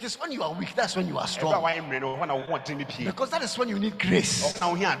 It is when you are weak, that's when you are strong. Because that is when you need grace.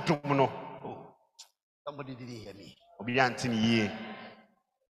 Oh, somebody didn't hear me.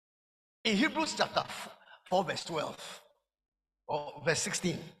 In Hebrews chapter 4, verse 12, or verse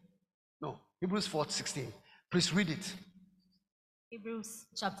 16. No, Hebrews 4:16. Please read it. Hebrews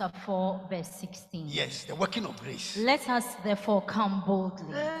chapter 4, verse 16. Yes, the working of grace. Let us therefore come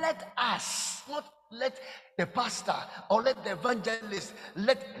boldly. Let us, not let the pastor or let the evangelist,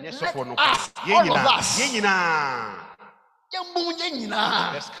 let us, all of us.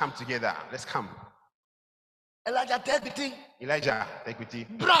 Let's come together. Let's come. Elijah, take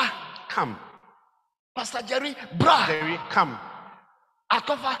it. Bra, come. Pastor Jerry, bra. Jerry, come.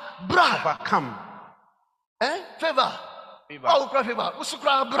 Akofa, bra. Come. Favor. Oh, favor.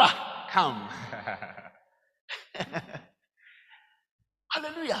 Usukra, bra. Come.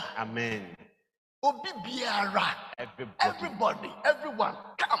 Hallelujah. Amen. Everybody, everyone,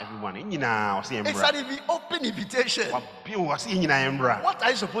 come. Everyone. It's an open invitation. What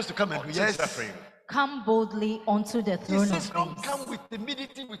are you supposed to come and do? Yes. Come boldly unto the throne of grace. Don't come with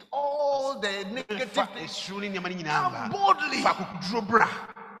timidity, with all the negative things. Come boldly.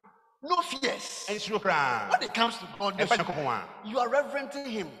 No fears. And sure cry. When it comes to God, And find a couple one. you are reverencing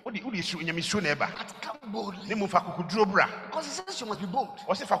Him. What do you shoot in your shoe neighbor? But come boldly. They move a cuckoo bra. Because He says you must be bold.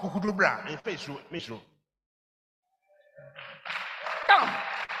 Or say for cuckoo bra and face you, make sure. Come.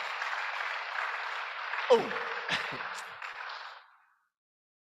 Oh.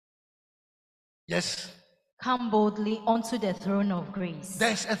 Yes. Come boldly onto the throne of grace.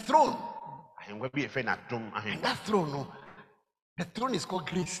 There's a throne. And we'll be a friend at Dum. And that throne, no, the throne is called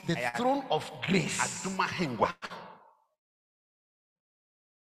grace. The throne of grace. Aduma Hengwa.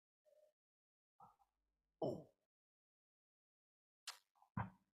 Oh.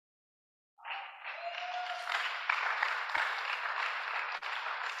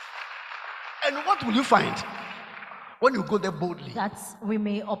 And what will you find when you go there boldly? That we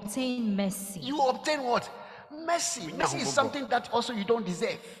may obtain mercy. You obtain what? Mercy. Mercy is something that also you don't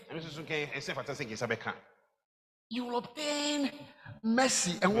deserve. You will obtain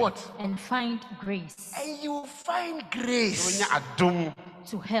mercy and what? And find grace. And you will find grace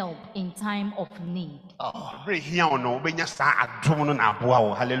To help in time of need.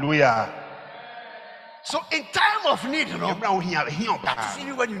 Hallelujah. So in time of need, you know, that's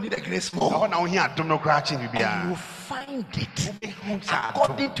even when you need a grace more. And you will find it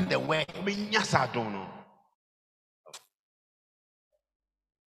according to the word.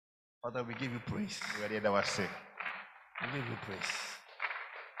 Father, we give you praise. We give you praise.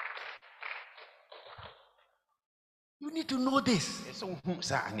 You need to know this.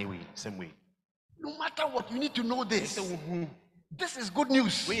 No matter what, you need to know this. This is good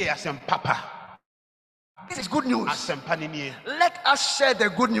news. This is good news. Let us share the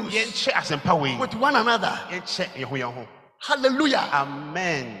good news with one another. Hallelujah.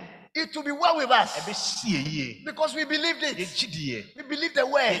 Amen. It will be well with us because we believed it. We believe the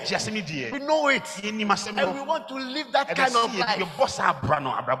word. We know it. And we want to live that kind of life.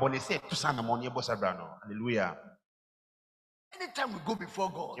 Hallelujah. Anytime we go before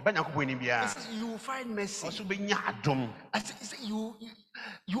God, you will find mercy.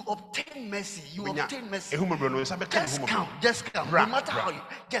 You obtain mercy. You obtain mercy. Just come. No matter how you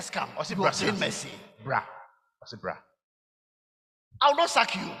just come. You obtain mercy. I'll not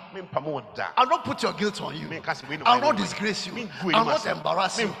sack you. I'll not put your guilt on you. I'll not disgrace you. I'll not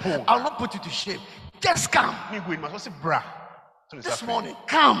embarrass you. I'll not put you to shame. Just come. This morning,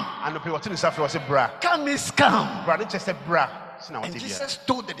 come. Come means come. And Jesus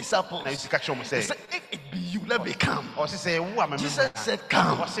told the disciples, he said, if it be you, let me come. Jesus said,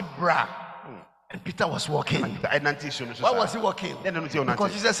 come. And Peter was walking. Why was he walking?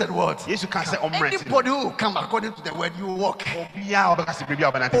 Because Jesus said what? Anybody who will come according to the word, you walk.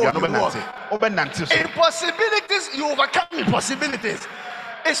 Impossibilities, you overcome impossibilities.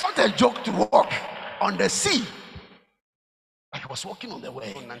 It's not a joke to walk on the sea. But he was walking on the way.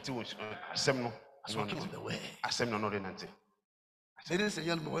 He was walking on the way. Ladies and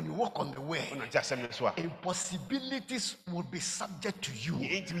gentlemen, when you walk on the way, impossibilities will be subject to you.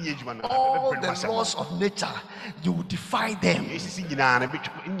 All the laws of nature, you will defy them.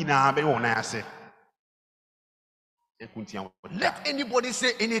 Let anybody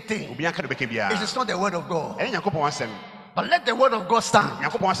say anything. It is not the word of God. But let the word of God stand.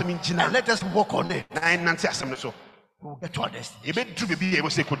 And let us walk on it. We'll get to our destiny.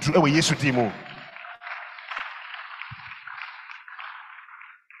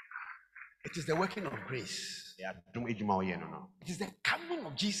 It is the working of grace. It is the coming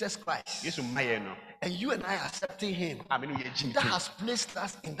of Jesus Christ. And you and I accepting Him. That has placed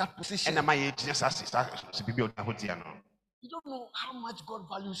us in that position. You don't know how much God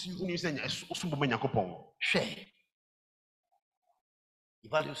values you. Share. He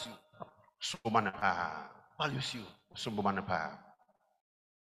values you. Values you.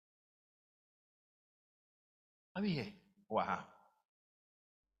 Are we here?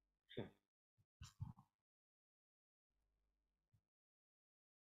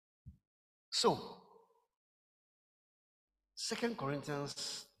 So, 2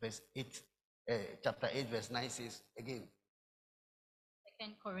 Corinthians chapter 8, verse 9 says again. 2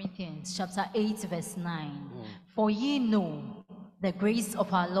 Corinthians chapter 8, verse 9. For ye know the grace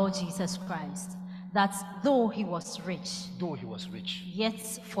of our Lord Jesus Christ, that though he was rich, yet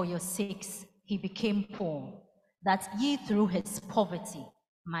for your sakes he became poor, that ye through his poverty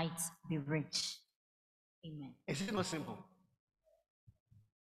might be rich. Amen. Is it not simple?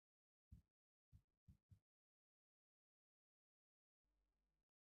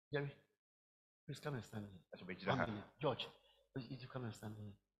 Jerry, please come and stand here. George, please you come and stand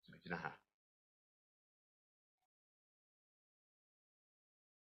here.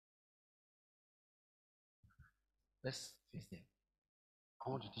 Let's face them. I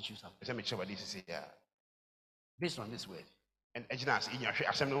want to teach you something. Let me check what this is here. Based on this word. And engineers in your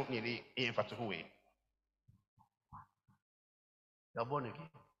assembly nearly in fact who way. You are born again.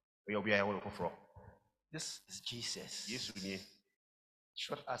 We'll be able to for. This is Jesus. Yes, we need.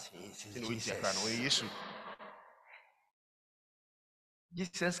 Short as he is, In he's which Jesus.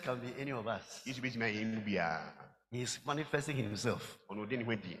 Jesus can be any of us. Yes, be my in be He is manifesting himself.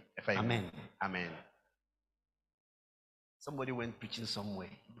 Amen. Amen. Somebody went preaching somewhere.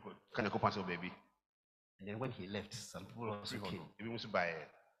 Can I go pass baby? And then when he left, some people also came. If we buy it.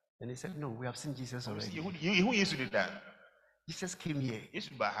 And he said, no, we have seen Jesus already. Who used to do that? Jesus came here. Yes,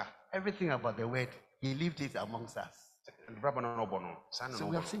 buy her. Everything about the word, he lived it amongst us. So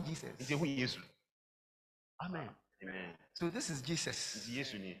we have seen Jesus. Amen. Amen. So this is Jesus.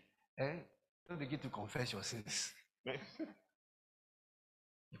 Yes, you need. Don't begin to confess your sins.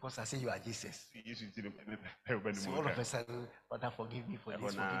 Because I say you are Jesus. So all of a sudden, Father, forgive me for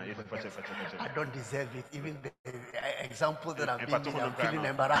this. I don't deserve it. Even the example that I'm giving, I'm feeling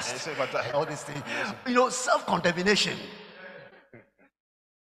embarrassed. All these things. You know, self-condemnation.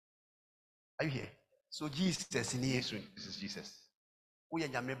 Are you here? So Jesus in here. This is Jesus.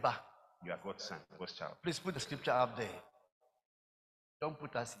 You are God's son, God's child. Please put the scripture up there. Don't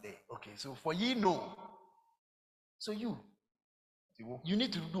put us there. Okay, so for ye know. So you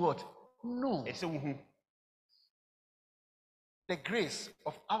need to do what? No. The grace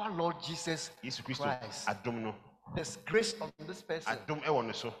of our Lord Jesus Christ. There's grace on this person.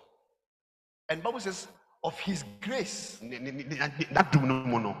 And Bible says, of his grace.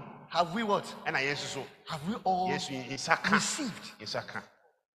 Have we what? Have we all received?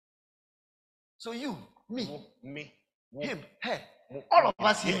 So you, me, him, her, all of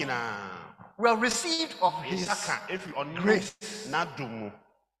us here, we have received of his grace.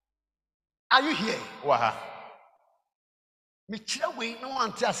 Are you here?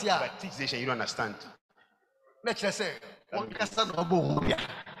 Teach nation, you don't understand. Let's just say, you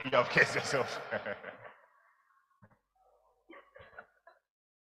have cursed yourself.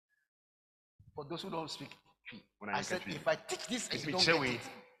 For those who don't speak, I said, if I teach this and you don't get it,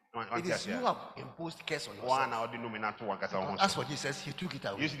 it is you have imposed curse on yourself. As for Jesus, he took it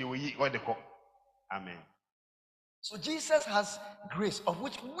away. Amen. So Jesus has grace of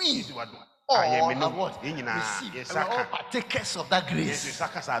which we all have what? Received. And we are all partakers of that grace.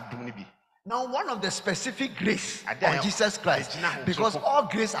 Now, one of the specific grace on Jesus Christ, because all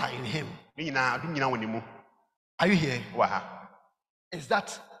grace are in him. Are you here? Is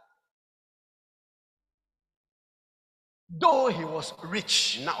that though he was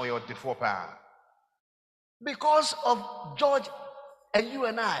rich, because of George and you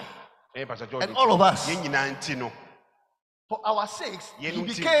and I, and all of us, for our sakes, he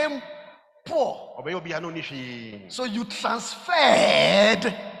became poor. So you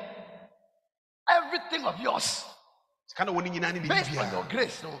transferred everything of yours based on your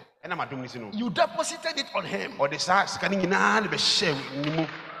grace. No? You deposited it on him.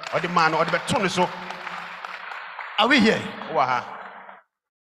 Are we here?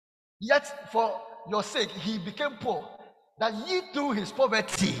 Yet for your sake he became poor, that ye through his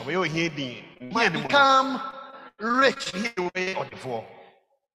poverty might become rich.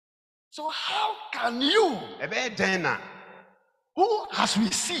 So how can you, who has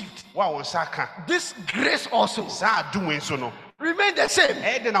received this grace also, remain the same?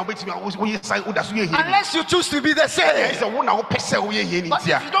 Unless you choose to be the same. But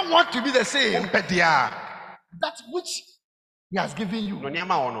if you don't want to be the same, that which he has given you,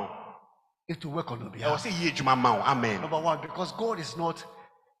 it will work on your behalf. Amen. Number one, because God is not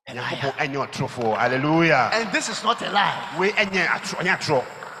a liar. Hallelujah. And this is not a lie.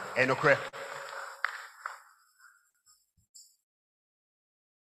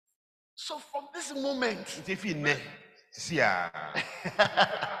 So from this moment,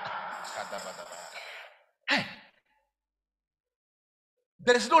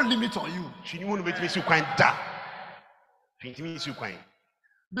 there is no limit on you.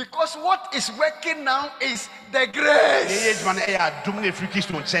 Because what is working now is the grace.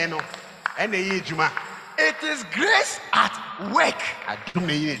 It is grace at work that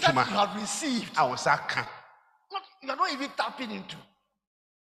you have received. You are not even tapping into.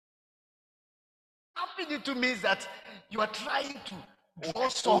 Tapping into means that you are trying to draw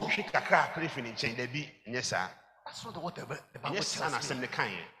some. That's not what the Bible tells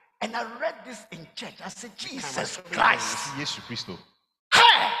me. And I read this in church. I said, Jesus Christ.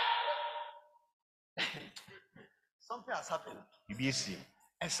 Hey! Something has happened.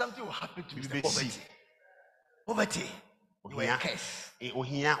 And something will happen to Mr. Poverty. Poverty. You are a curse.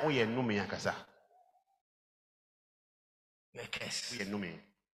 You're a curse.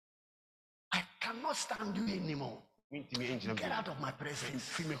 I cannot stand you anymore. Get out of my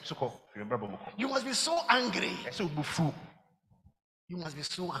presence. You must be so angry. You must be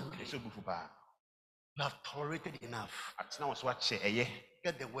so angry. You have tolerated enough.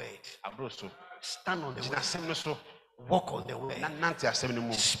 Get the word. Stand on the word. Walk on the word.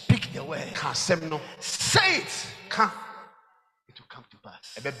 Speak the word. Say it. It will come to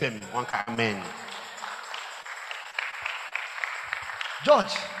pass. Amen.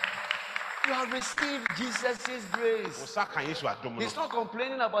 George, you have received Jesus' grace. He's not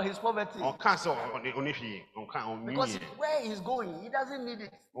complaining about his poverty. Because where he's going, he doesn't need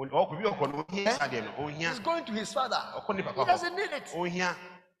it. He's going to his father. He doesn't need it.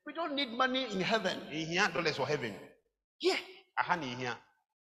 We don't need money in heaven. Yeah.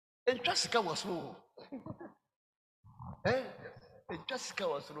 And Jessica was low. And Jessica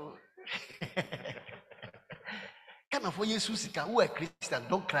was low. Kind of for Jesus, who are Christian,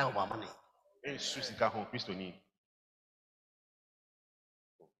 don't cry over money. Sit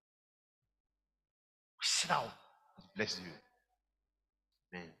down. Bless you.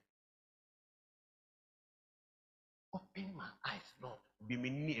 Amen. Open my eyes, Lord. Let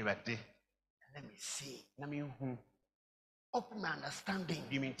me see. Open my understanding.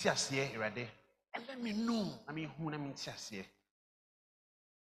 And let me know.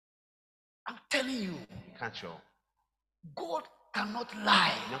 I'm telling you. God cannot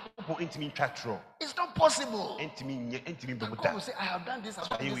lie. It's not possible. God will say, I have done this, I have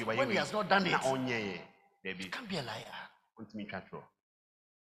done this, when he has not done it. You can't be a liar. Can't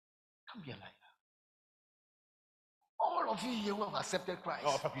be a liar. All of you here who have accepted Christ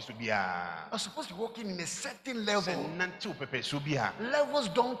are supposed to be walking in a certain level. Levels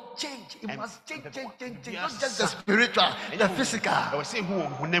don't change. It must change. Not just the spiritual, the physical.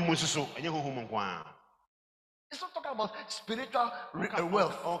 It's not talking about spiritual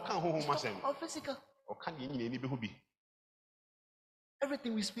wealth. It's talking about physical.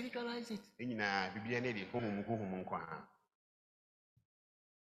 Everything we spiritualize it.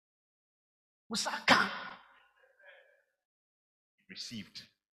 Musaka. Received.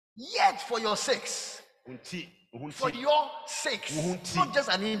 Yet for your sakes. For your sakes. Not just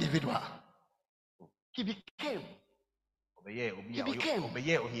an individual. He became. He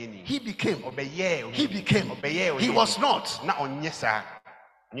was not.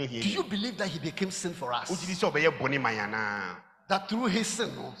 Do you believe that he became sin for us? That through his sin,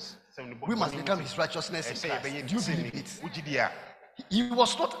 we must become his righteousness in Christ. Do you believe it? He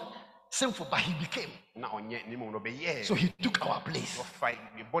was not sinful, but he became. So he took our place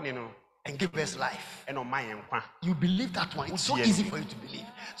and gave us life. You believe that one? It's so easy for you to believe.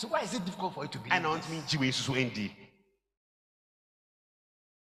 So why is it difficult for you to believe?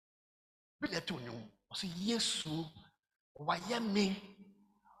 So Yesu wayame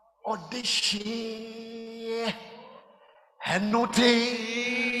odeshe enote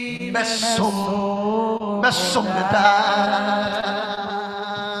mesom da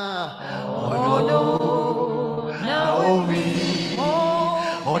oyono naomi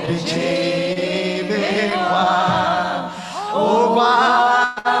odeshe mewa owa.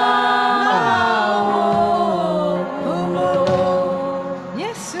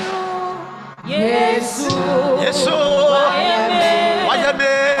 He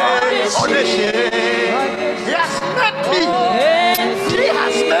has met me. He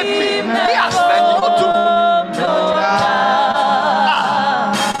has met me. He has met you too.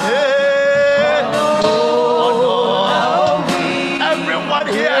 Everyone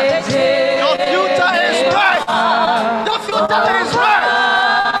here, your future is bright. Your future is bright.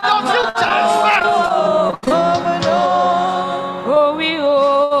 Your future is bright.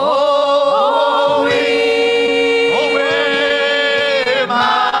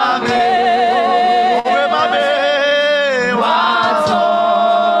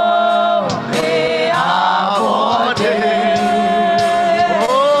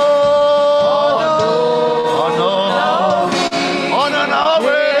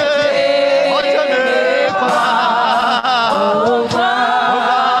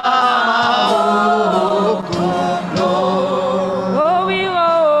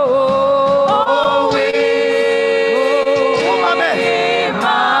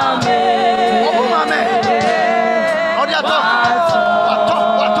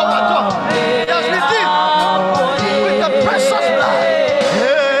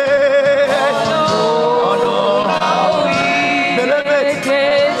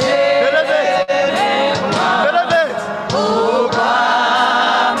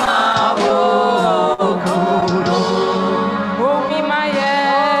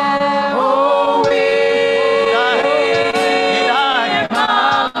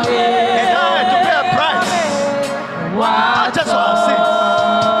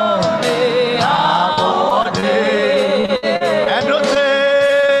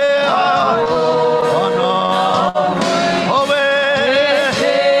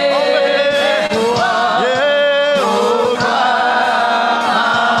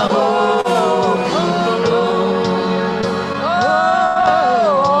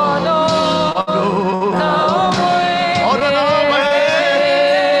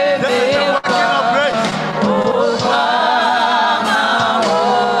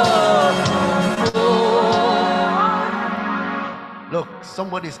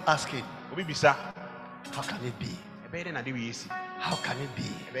 Somebody is asking, how can it be? How can it be?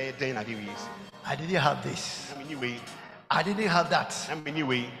 I didn't have this. I didn't have that.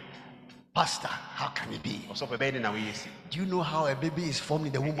 Pastor, how can it be? Do you know how a baby is formed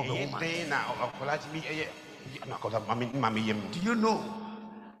in the womb of a woman? Do you know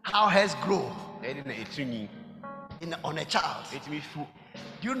how hairs grow on a child?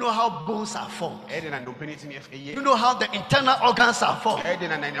 Do you know how bones are formed? Do you know how the internal organs are formed? How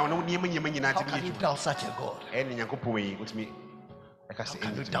can you doubt such a God? How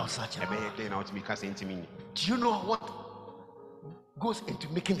can you doubt such a God? Do you know what goes into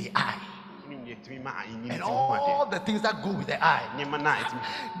making the eye? And all the things that go with the eye.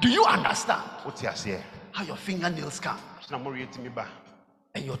 Do you understand how your fingernails come?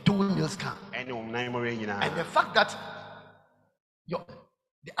 And your toenails come? And the fact that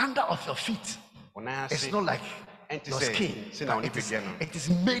the under of your feet is not like your skin. It is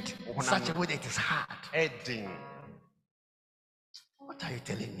made in such a way that it is hard. What are you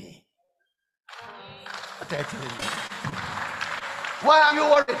telling me? What are you telling me? Why are you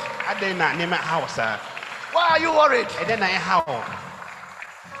worried? Why are you worried?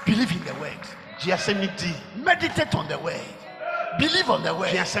 Believe in the word. Meditate on the word. Believe on the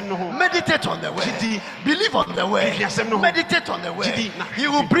word. Meditate on the word. Believe on the word. Meditate on the word. He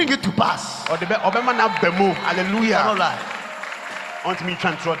will bring it to pass. Hallelujah. Cannot lie.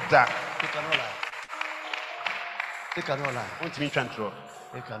 They cannot lie. They cannot lie.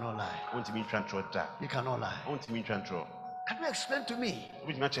 They cannot lie. They cannot lie. Can you explain to me?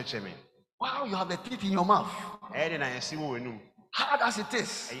 Wow, you have the teeth in your mouth. Hard as it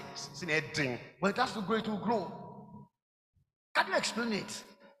is. But it has to grow, it will grow. Can you explain it?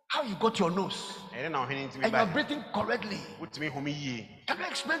 How you got your nose and you are breathing correctly? Can you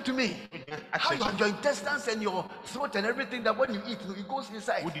explain to me how you have your intestines and your throat and everything, that when you eat, it goes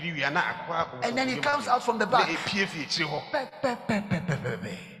inside and then it comes out from the back?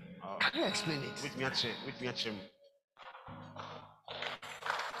 Can you explain it?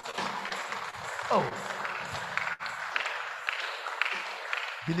 Oh,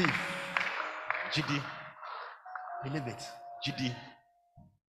 believe. Believe it. Believe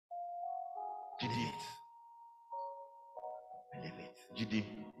it. Believe it.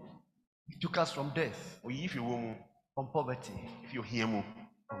 He took us from death, from poverty, from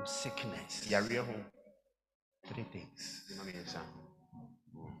sickness. 3 things.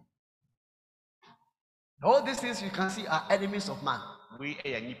 All these things you can see are enemies of man.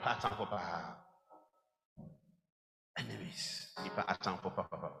 Enemies. The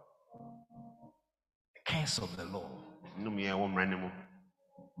curse of the law.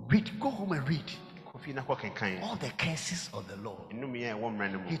 Read, go home and read all the curses of the law.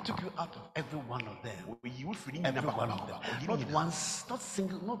 He took you out of every one of them. Every one of them. Not once, not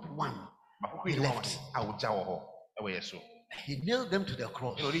single, not one. He left. He nailed them to the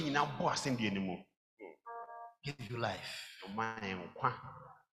cross. Give you life.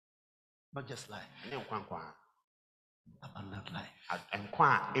 Not just life. Abundant life.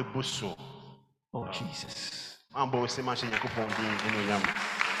 Oh Jesus.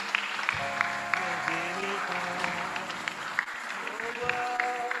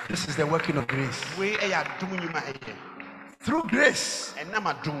 This is the working of grace. Through grace,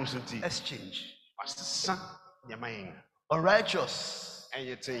 exchange. Unrighteous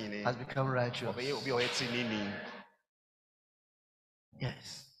has become righteous.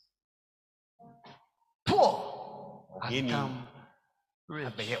 Yes. Poor has become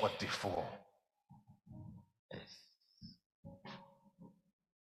rich. Yes.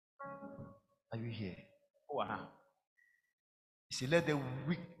 Are you here? See, let the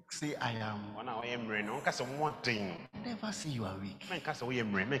weak say, I am. Never say you are weak.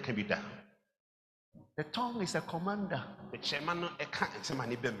 The tongue is a commander. It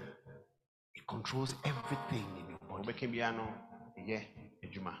controls everything in your body.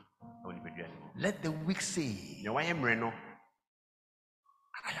 Let the weak say, I am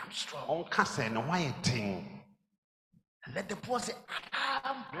strong. And let the poor say, I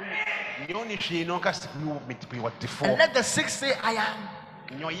am. And let the sick say, I am.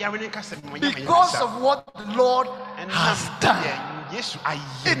 Because of what the Lord has done.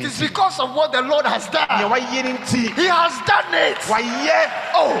 It is because of what the Lord has done. He has done it.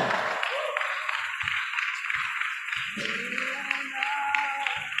 Oh.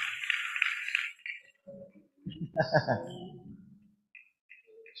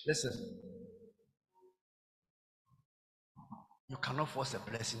 Listen. You cannot force a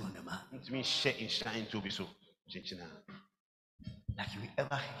blessing on a man. Like you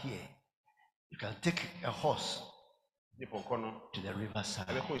ever hear, you can take a horse to the riverside.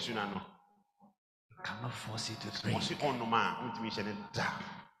 You cannot force it to drink.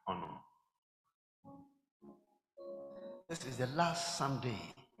 This is the last Sunday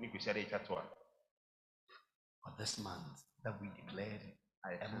of this month that we declared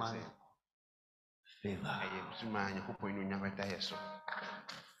a month favor.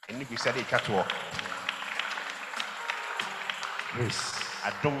 Grace.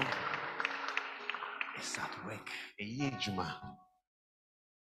 It's at work.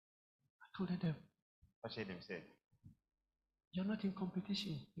 I told them, you're not in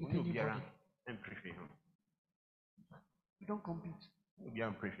competition with anybody. We don't compete.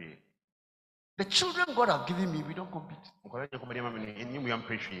 The children God have given me, we don't compete.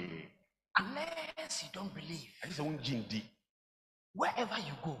 Unless you don't believe. Wherever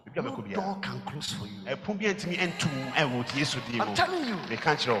you go, no door can close for you. I'm telling you,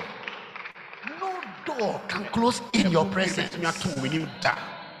 no door can close in your presence. You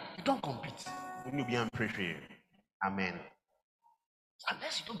don't compete. Amen.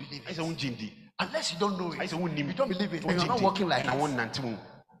 Unless you don't believe it. Unless you don't know it. You don't believe it. And you're not working like it.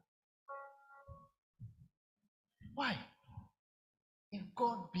 Why? If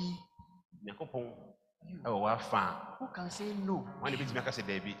God be you, who can say no?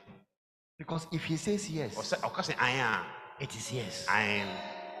 Because if he says yes, it is yes.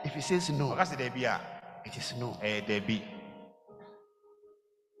 If he says no, it is no.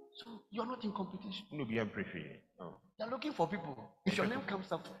 So you're not in competition. You're looking for people. If your name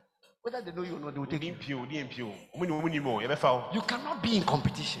comes up, whether they know you or not, they will take you. You cannot be in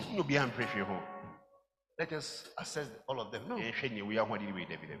competition. Let us assess all of them. No. You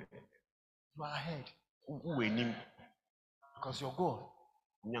are ahead. Because your God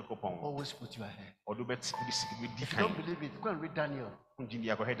always put you ahead. If you don't believe it, go and read Daniel. They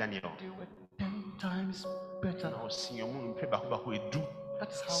were 10 times better. That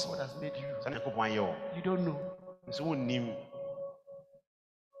is how God has made you. You don't know.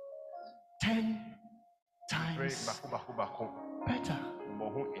 10 times better.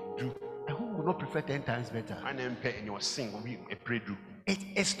 And who would not prefer 10 times better?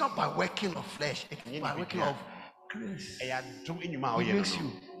 It's not by working of flesh, it's by working of grace. It makes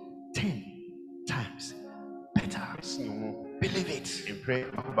you 10 times better. Believe it.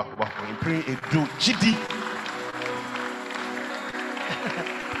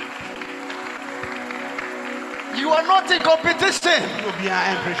 You are not in competition.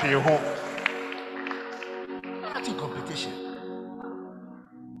 Not in competition.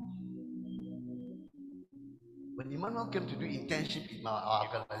 When Emmanuel came to do internship in our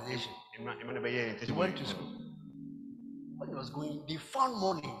organization, he went to school. When he was going, they found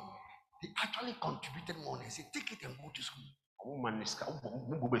money. They actually contributed money. They said, take it and go to school.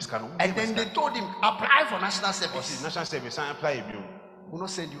 And then they told him, apply for national service. National service, apply. We'll not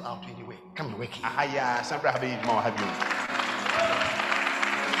send you out anyway. Come and work here.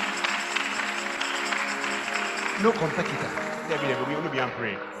 No competitor.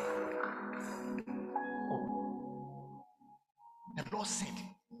 The Lord said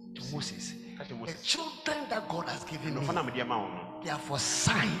to Moses, the children that God has given me, they are for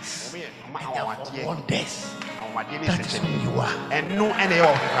signs and they are for wonders. That is who you are.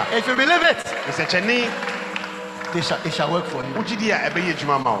 If you believe it, it shall work for you.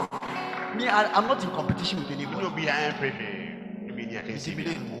 Me, I'm not in competition with anybody.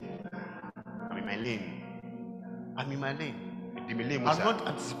 I'm in my lane. I'm in my lane. I'm not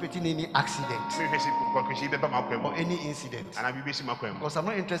anticipating any accident or any incident, because I'm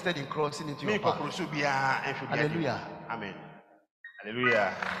not interested in crossing into your path. Hallelujah. Amen.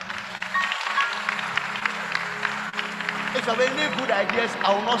 Hallelujah. If you have any good ideas,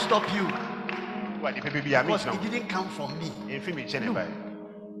 I will not stop you, because it didn't come from me. No.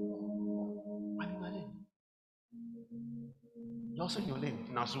 You're also in your lane.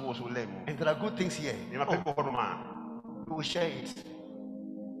 And there are good things here. We will share it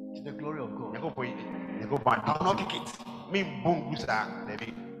to the glory of God. I will not kick it,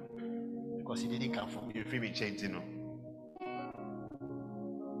 because it didn't come from me.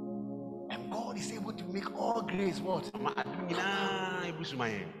 And God is able to make all grace what?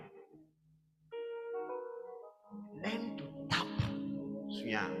 Learn to tap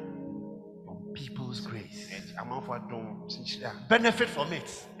on people's grace. Benefit from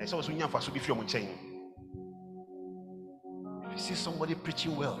it. If you see somebody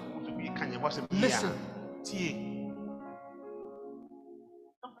preaching well, listen.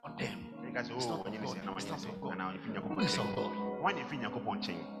 Don't condemn. It's not of God. It's not of God. Who is of God?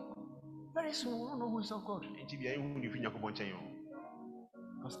 Very soon we don't know who is of God.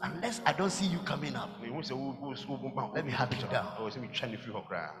 Because unless I don't see you coming up, let me happy you down.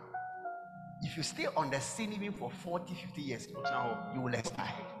 If you stay on the scene even for 40, 50 years, you will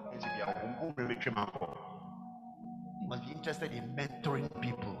expire. You must be interested in mentoring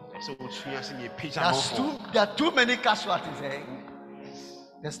people. There are too many casualties.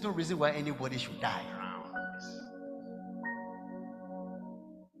 There's no reason why anybody should die.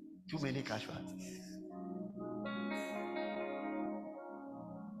 Too many casualties.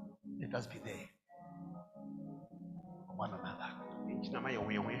 Let us be there for one another.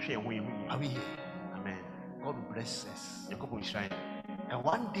 Are we here? Amen. God will bless us. And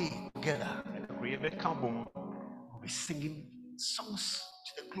one day together, we'll be singing songs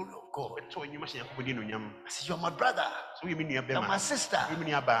to the glory of God. I say, you're my brother, you're my sister.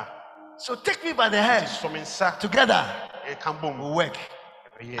 So take me by the hand. Together, we'll work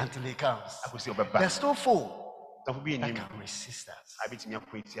until he comes. There's no foe that can resist us. As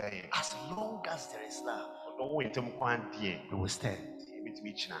long as there is love, we will stand.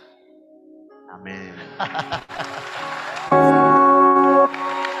 Amen.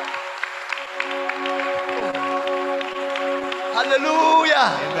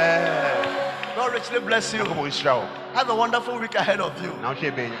 Hallelujah. Amen. God richly bless you. Have a wonderful week ahead of you.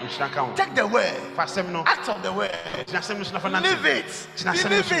 Take the word. Act on the word. Live it.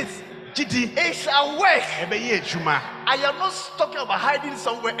 Believe it. It shall work. I am not talking about hiding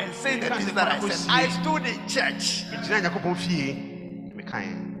somewhere and saying the things that I said. I stood in church.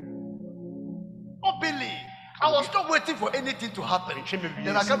 Openly. I was not waiting for anything to happen.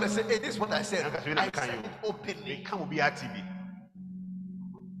 Then I come and say, hey, this is what I said. I said it openly.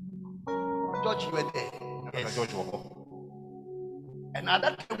 George, you were there. Yes. And at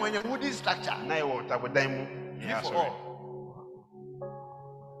that time, when you're wooden structure, Lord,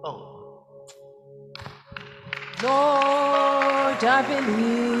 I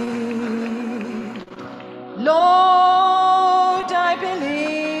believe. Lord, I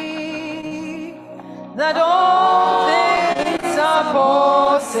believe that all things are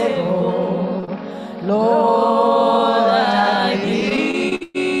possible. Lord, I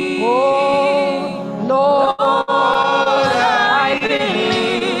believe. Oh, Lord, I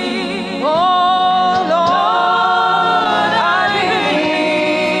believe. Oh, Lord, I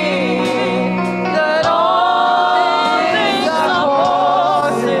believe that all things are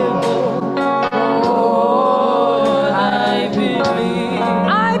possible. Lord, I believe.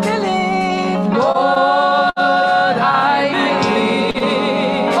 I believe, Lord, I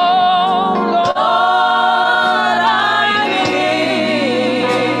believe. Oh, Lord,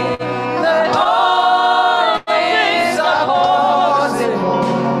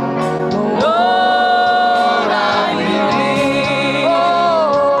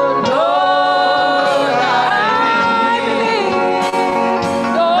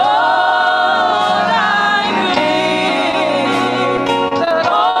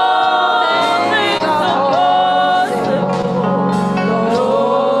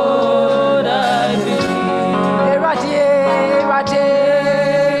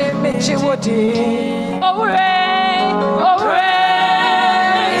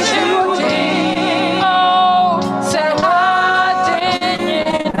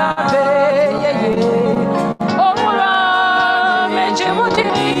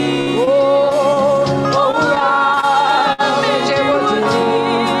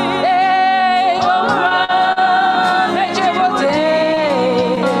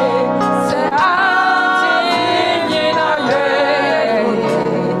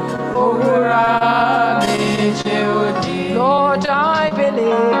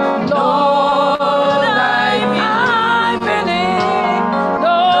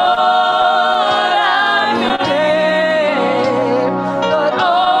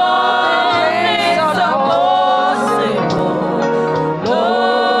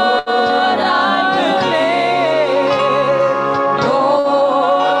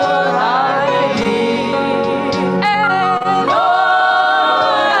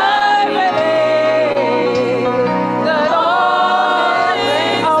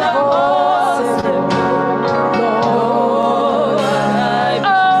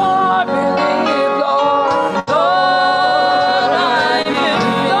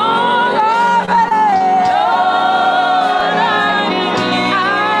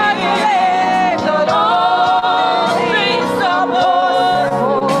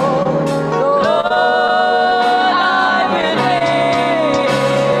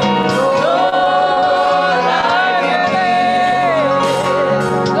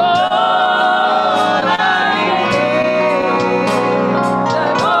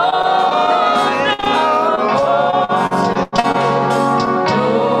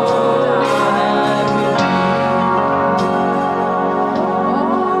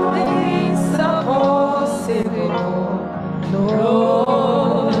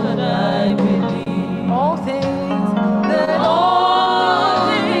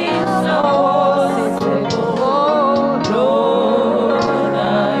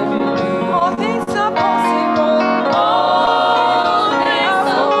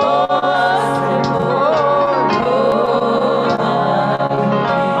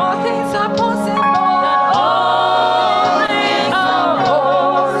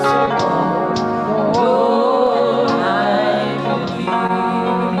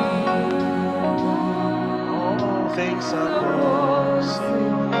 things are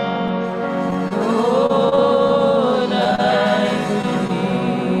possible.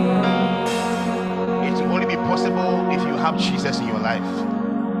 It will only be possible if you have Jesus in your life.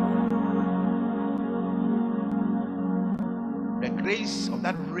 The grace of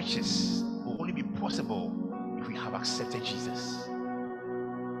that riches will only be possible if we have accepted Jesus.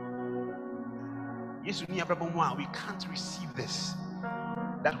 Yes, we can't receive this.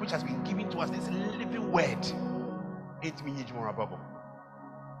 That which has been given to us, this living word.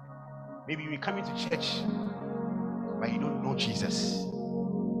 Maybe you come into church, but you don't know Jesus.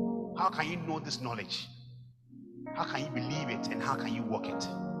 How can you know this knowledge? How can you believe it, and how can you walk it?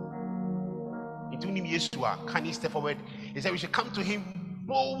 Can you step forward? He said we should come to him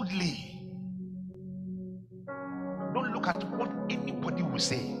boldly. Don't look at what anybody will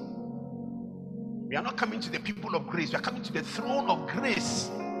say. We are not coming to the people of grace. We are coming to the throne of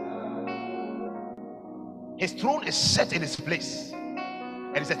grace. His throne is set in his place.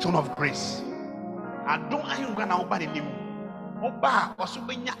 And it's a throne of grace. And don't him nobody name. Oba also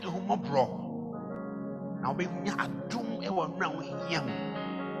be nya ehumo bro. Now be nya adum e won na wo hiam.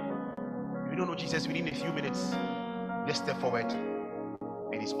 If you don't know Jesus within a few minutes, just step forward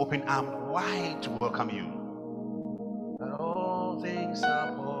and his open arm wide to welcome you. And all things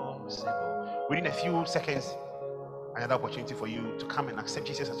are possible. Within a few seconds, another opportunity for you to come and accept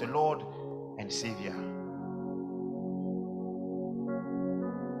Jesus as your Lord and Savior.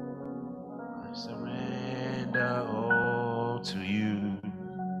 I surrender all to you.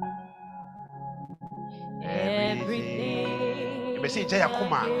 Everything. You may say,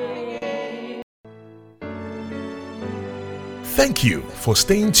 Jayakuma. Thank you for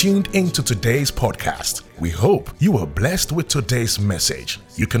staying tuned into today's podcast. We hope you were blessed with today's message.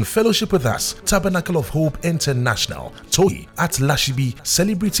 You can fellowship with us, Tabernacle of Hope International, Toyi at Lashibi,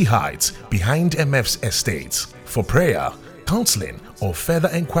 Celebrity Heights, behind MF's estate. For prayer, counseling, or further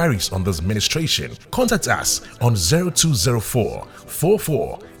inquiries on this ministration, contact us on 0204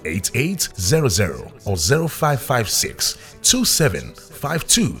 44 8800 or 0556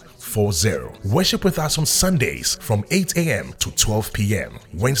 275240. Worship with us on Sundays from 8 a.m. to 12 p.m.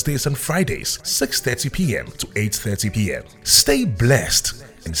 Wednesdays and Fridays 6:30 p.m. to 8:30 p.m. Stay blessed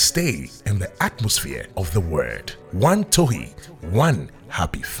and stay in the atmosphere of the word. One Tohi, one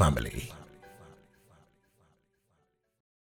happy family.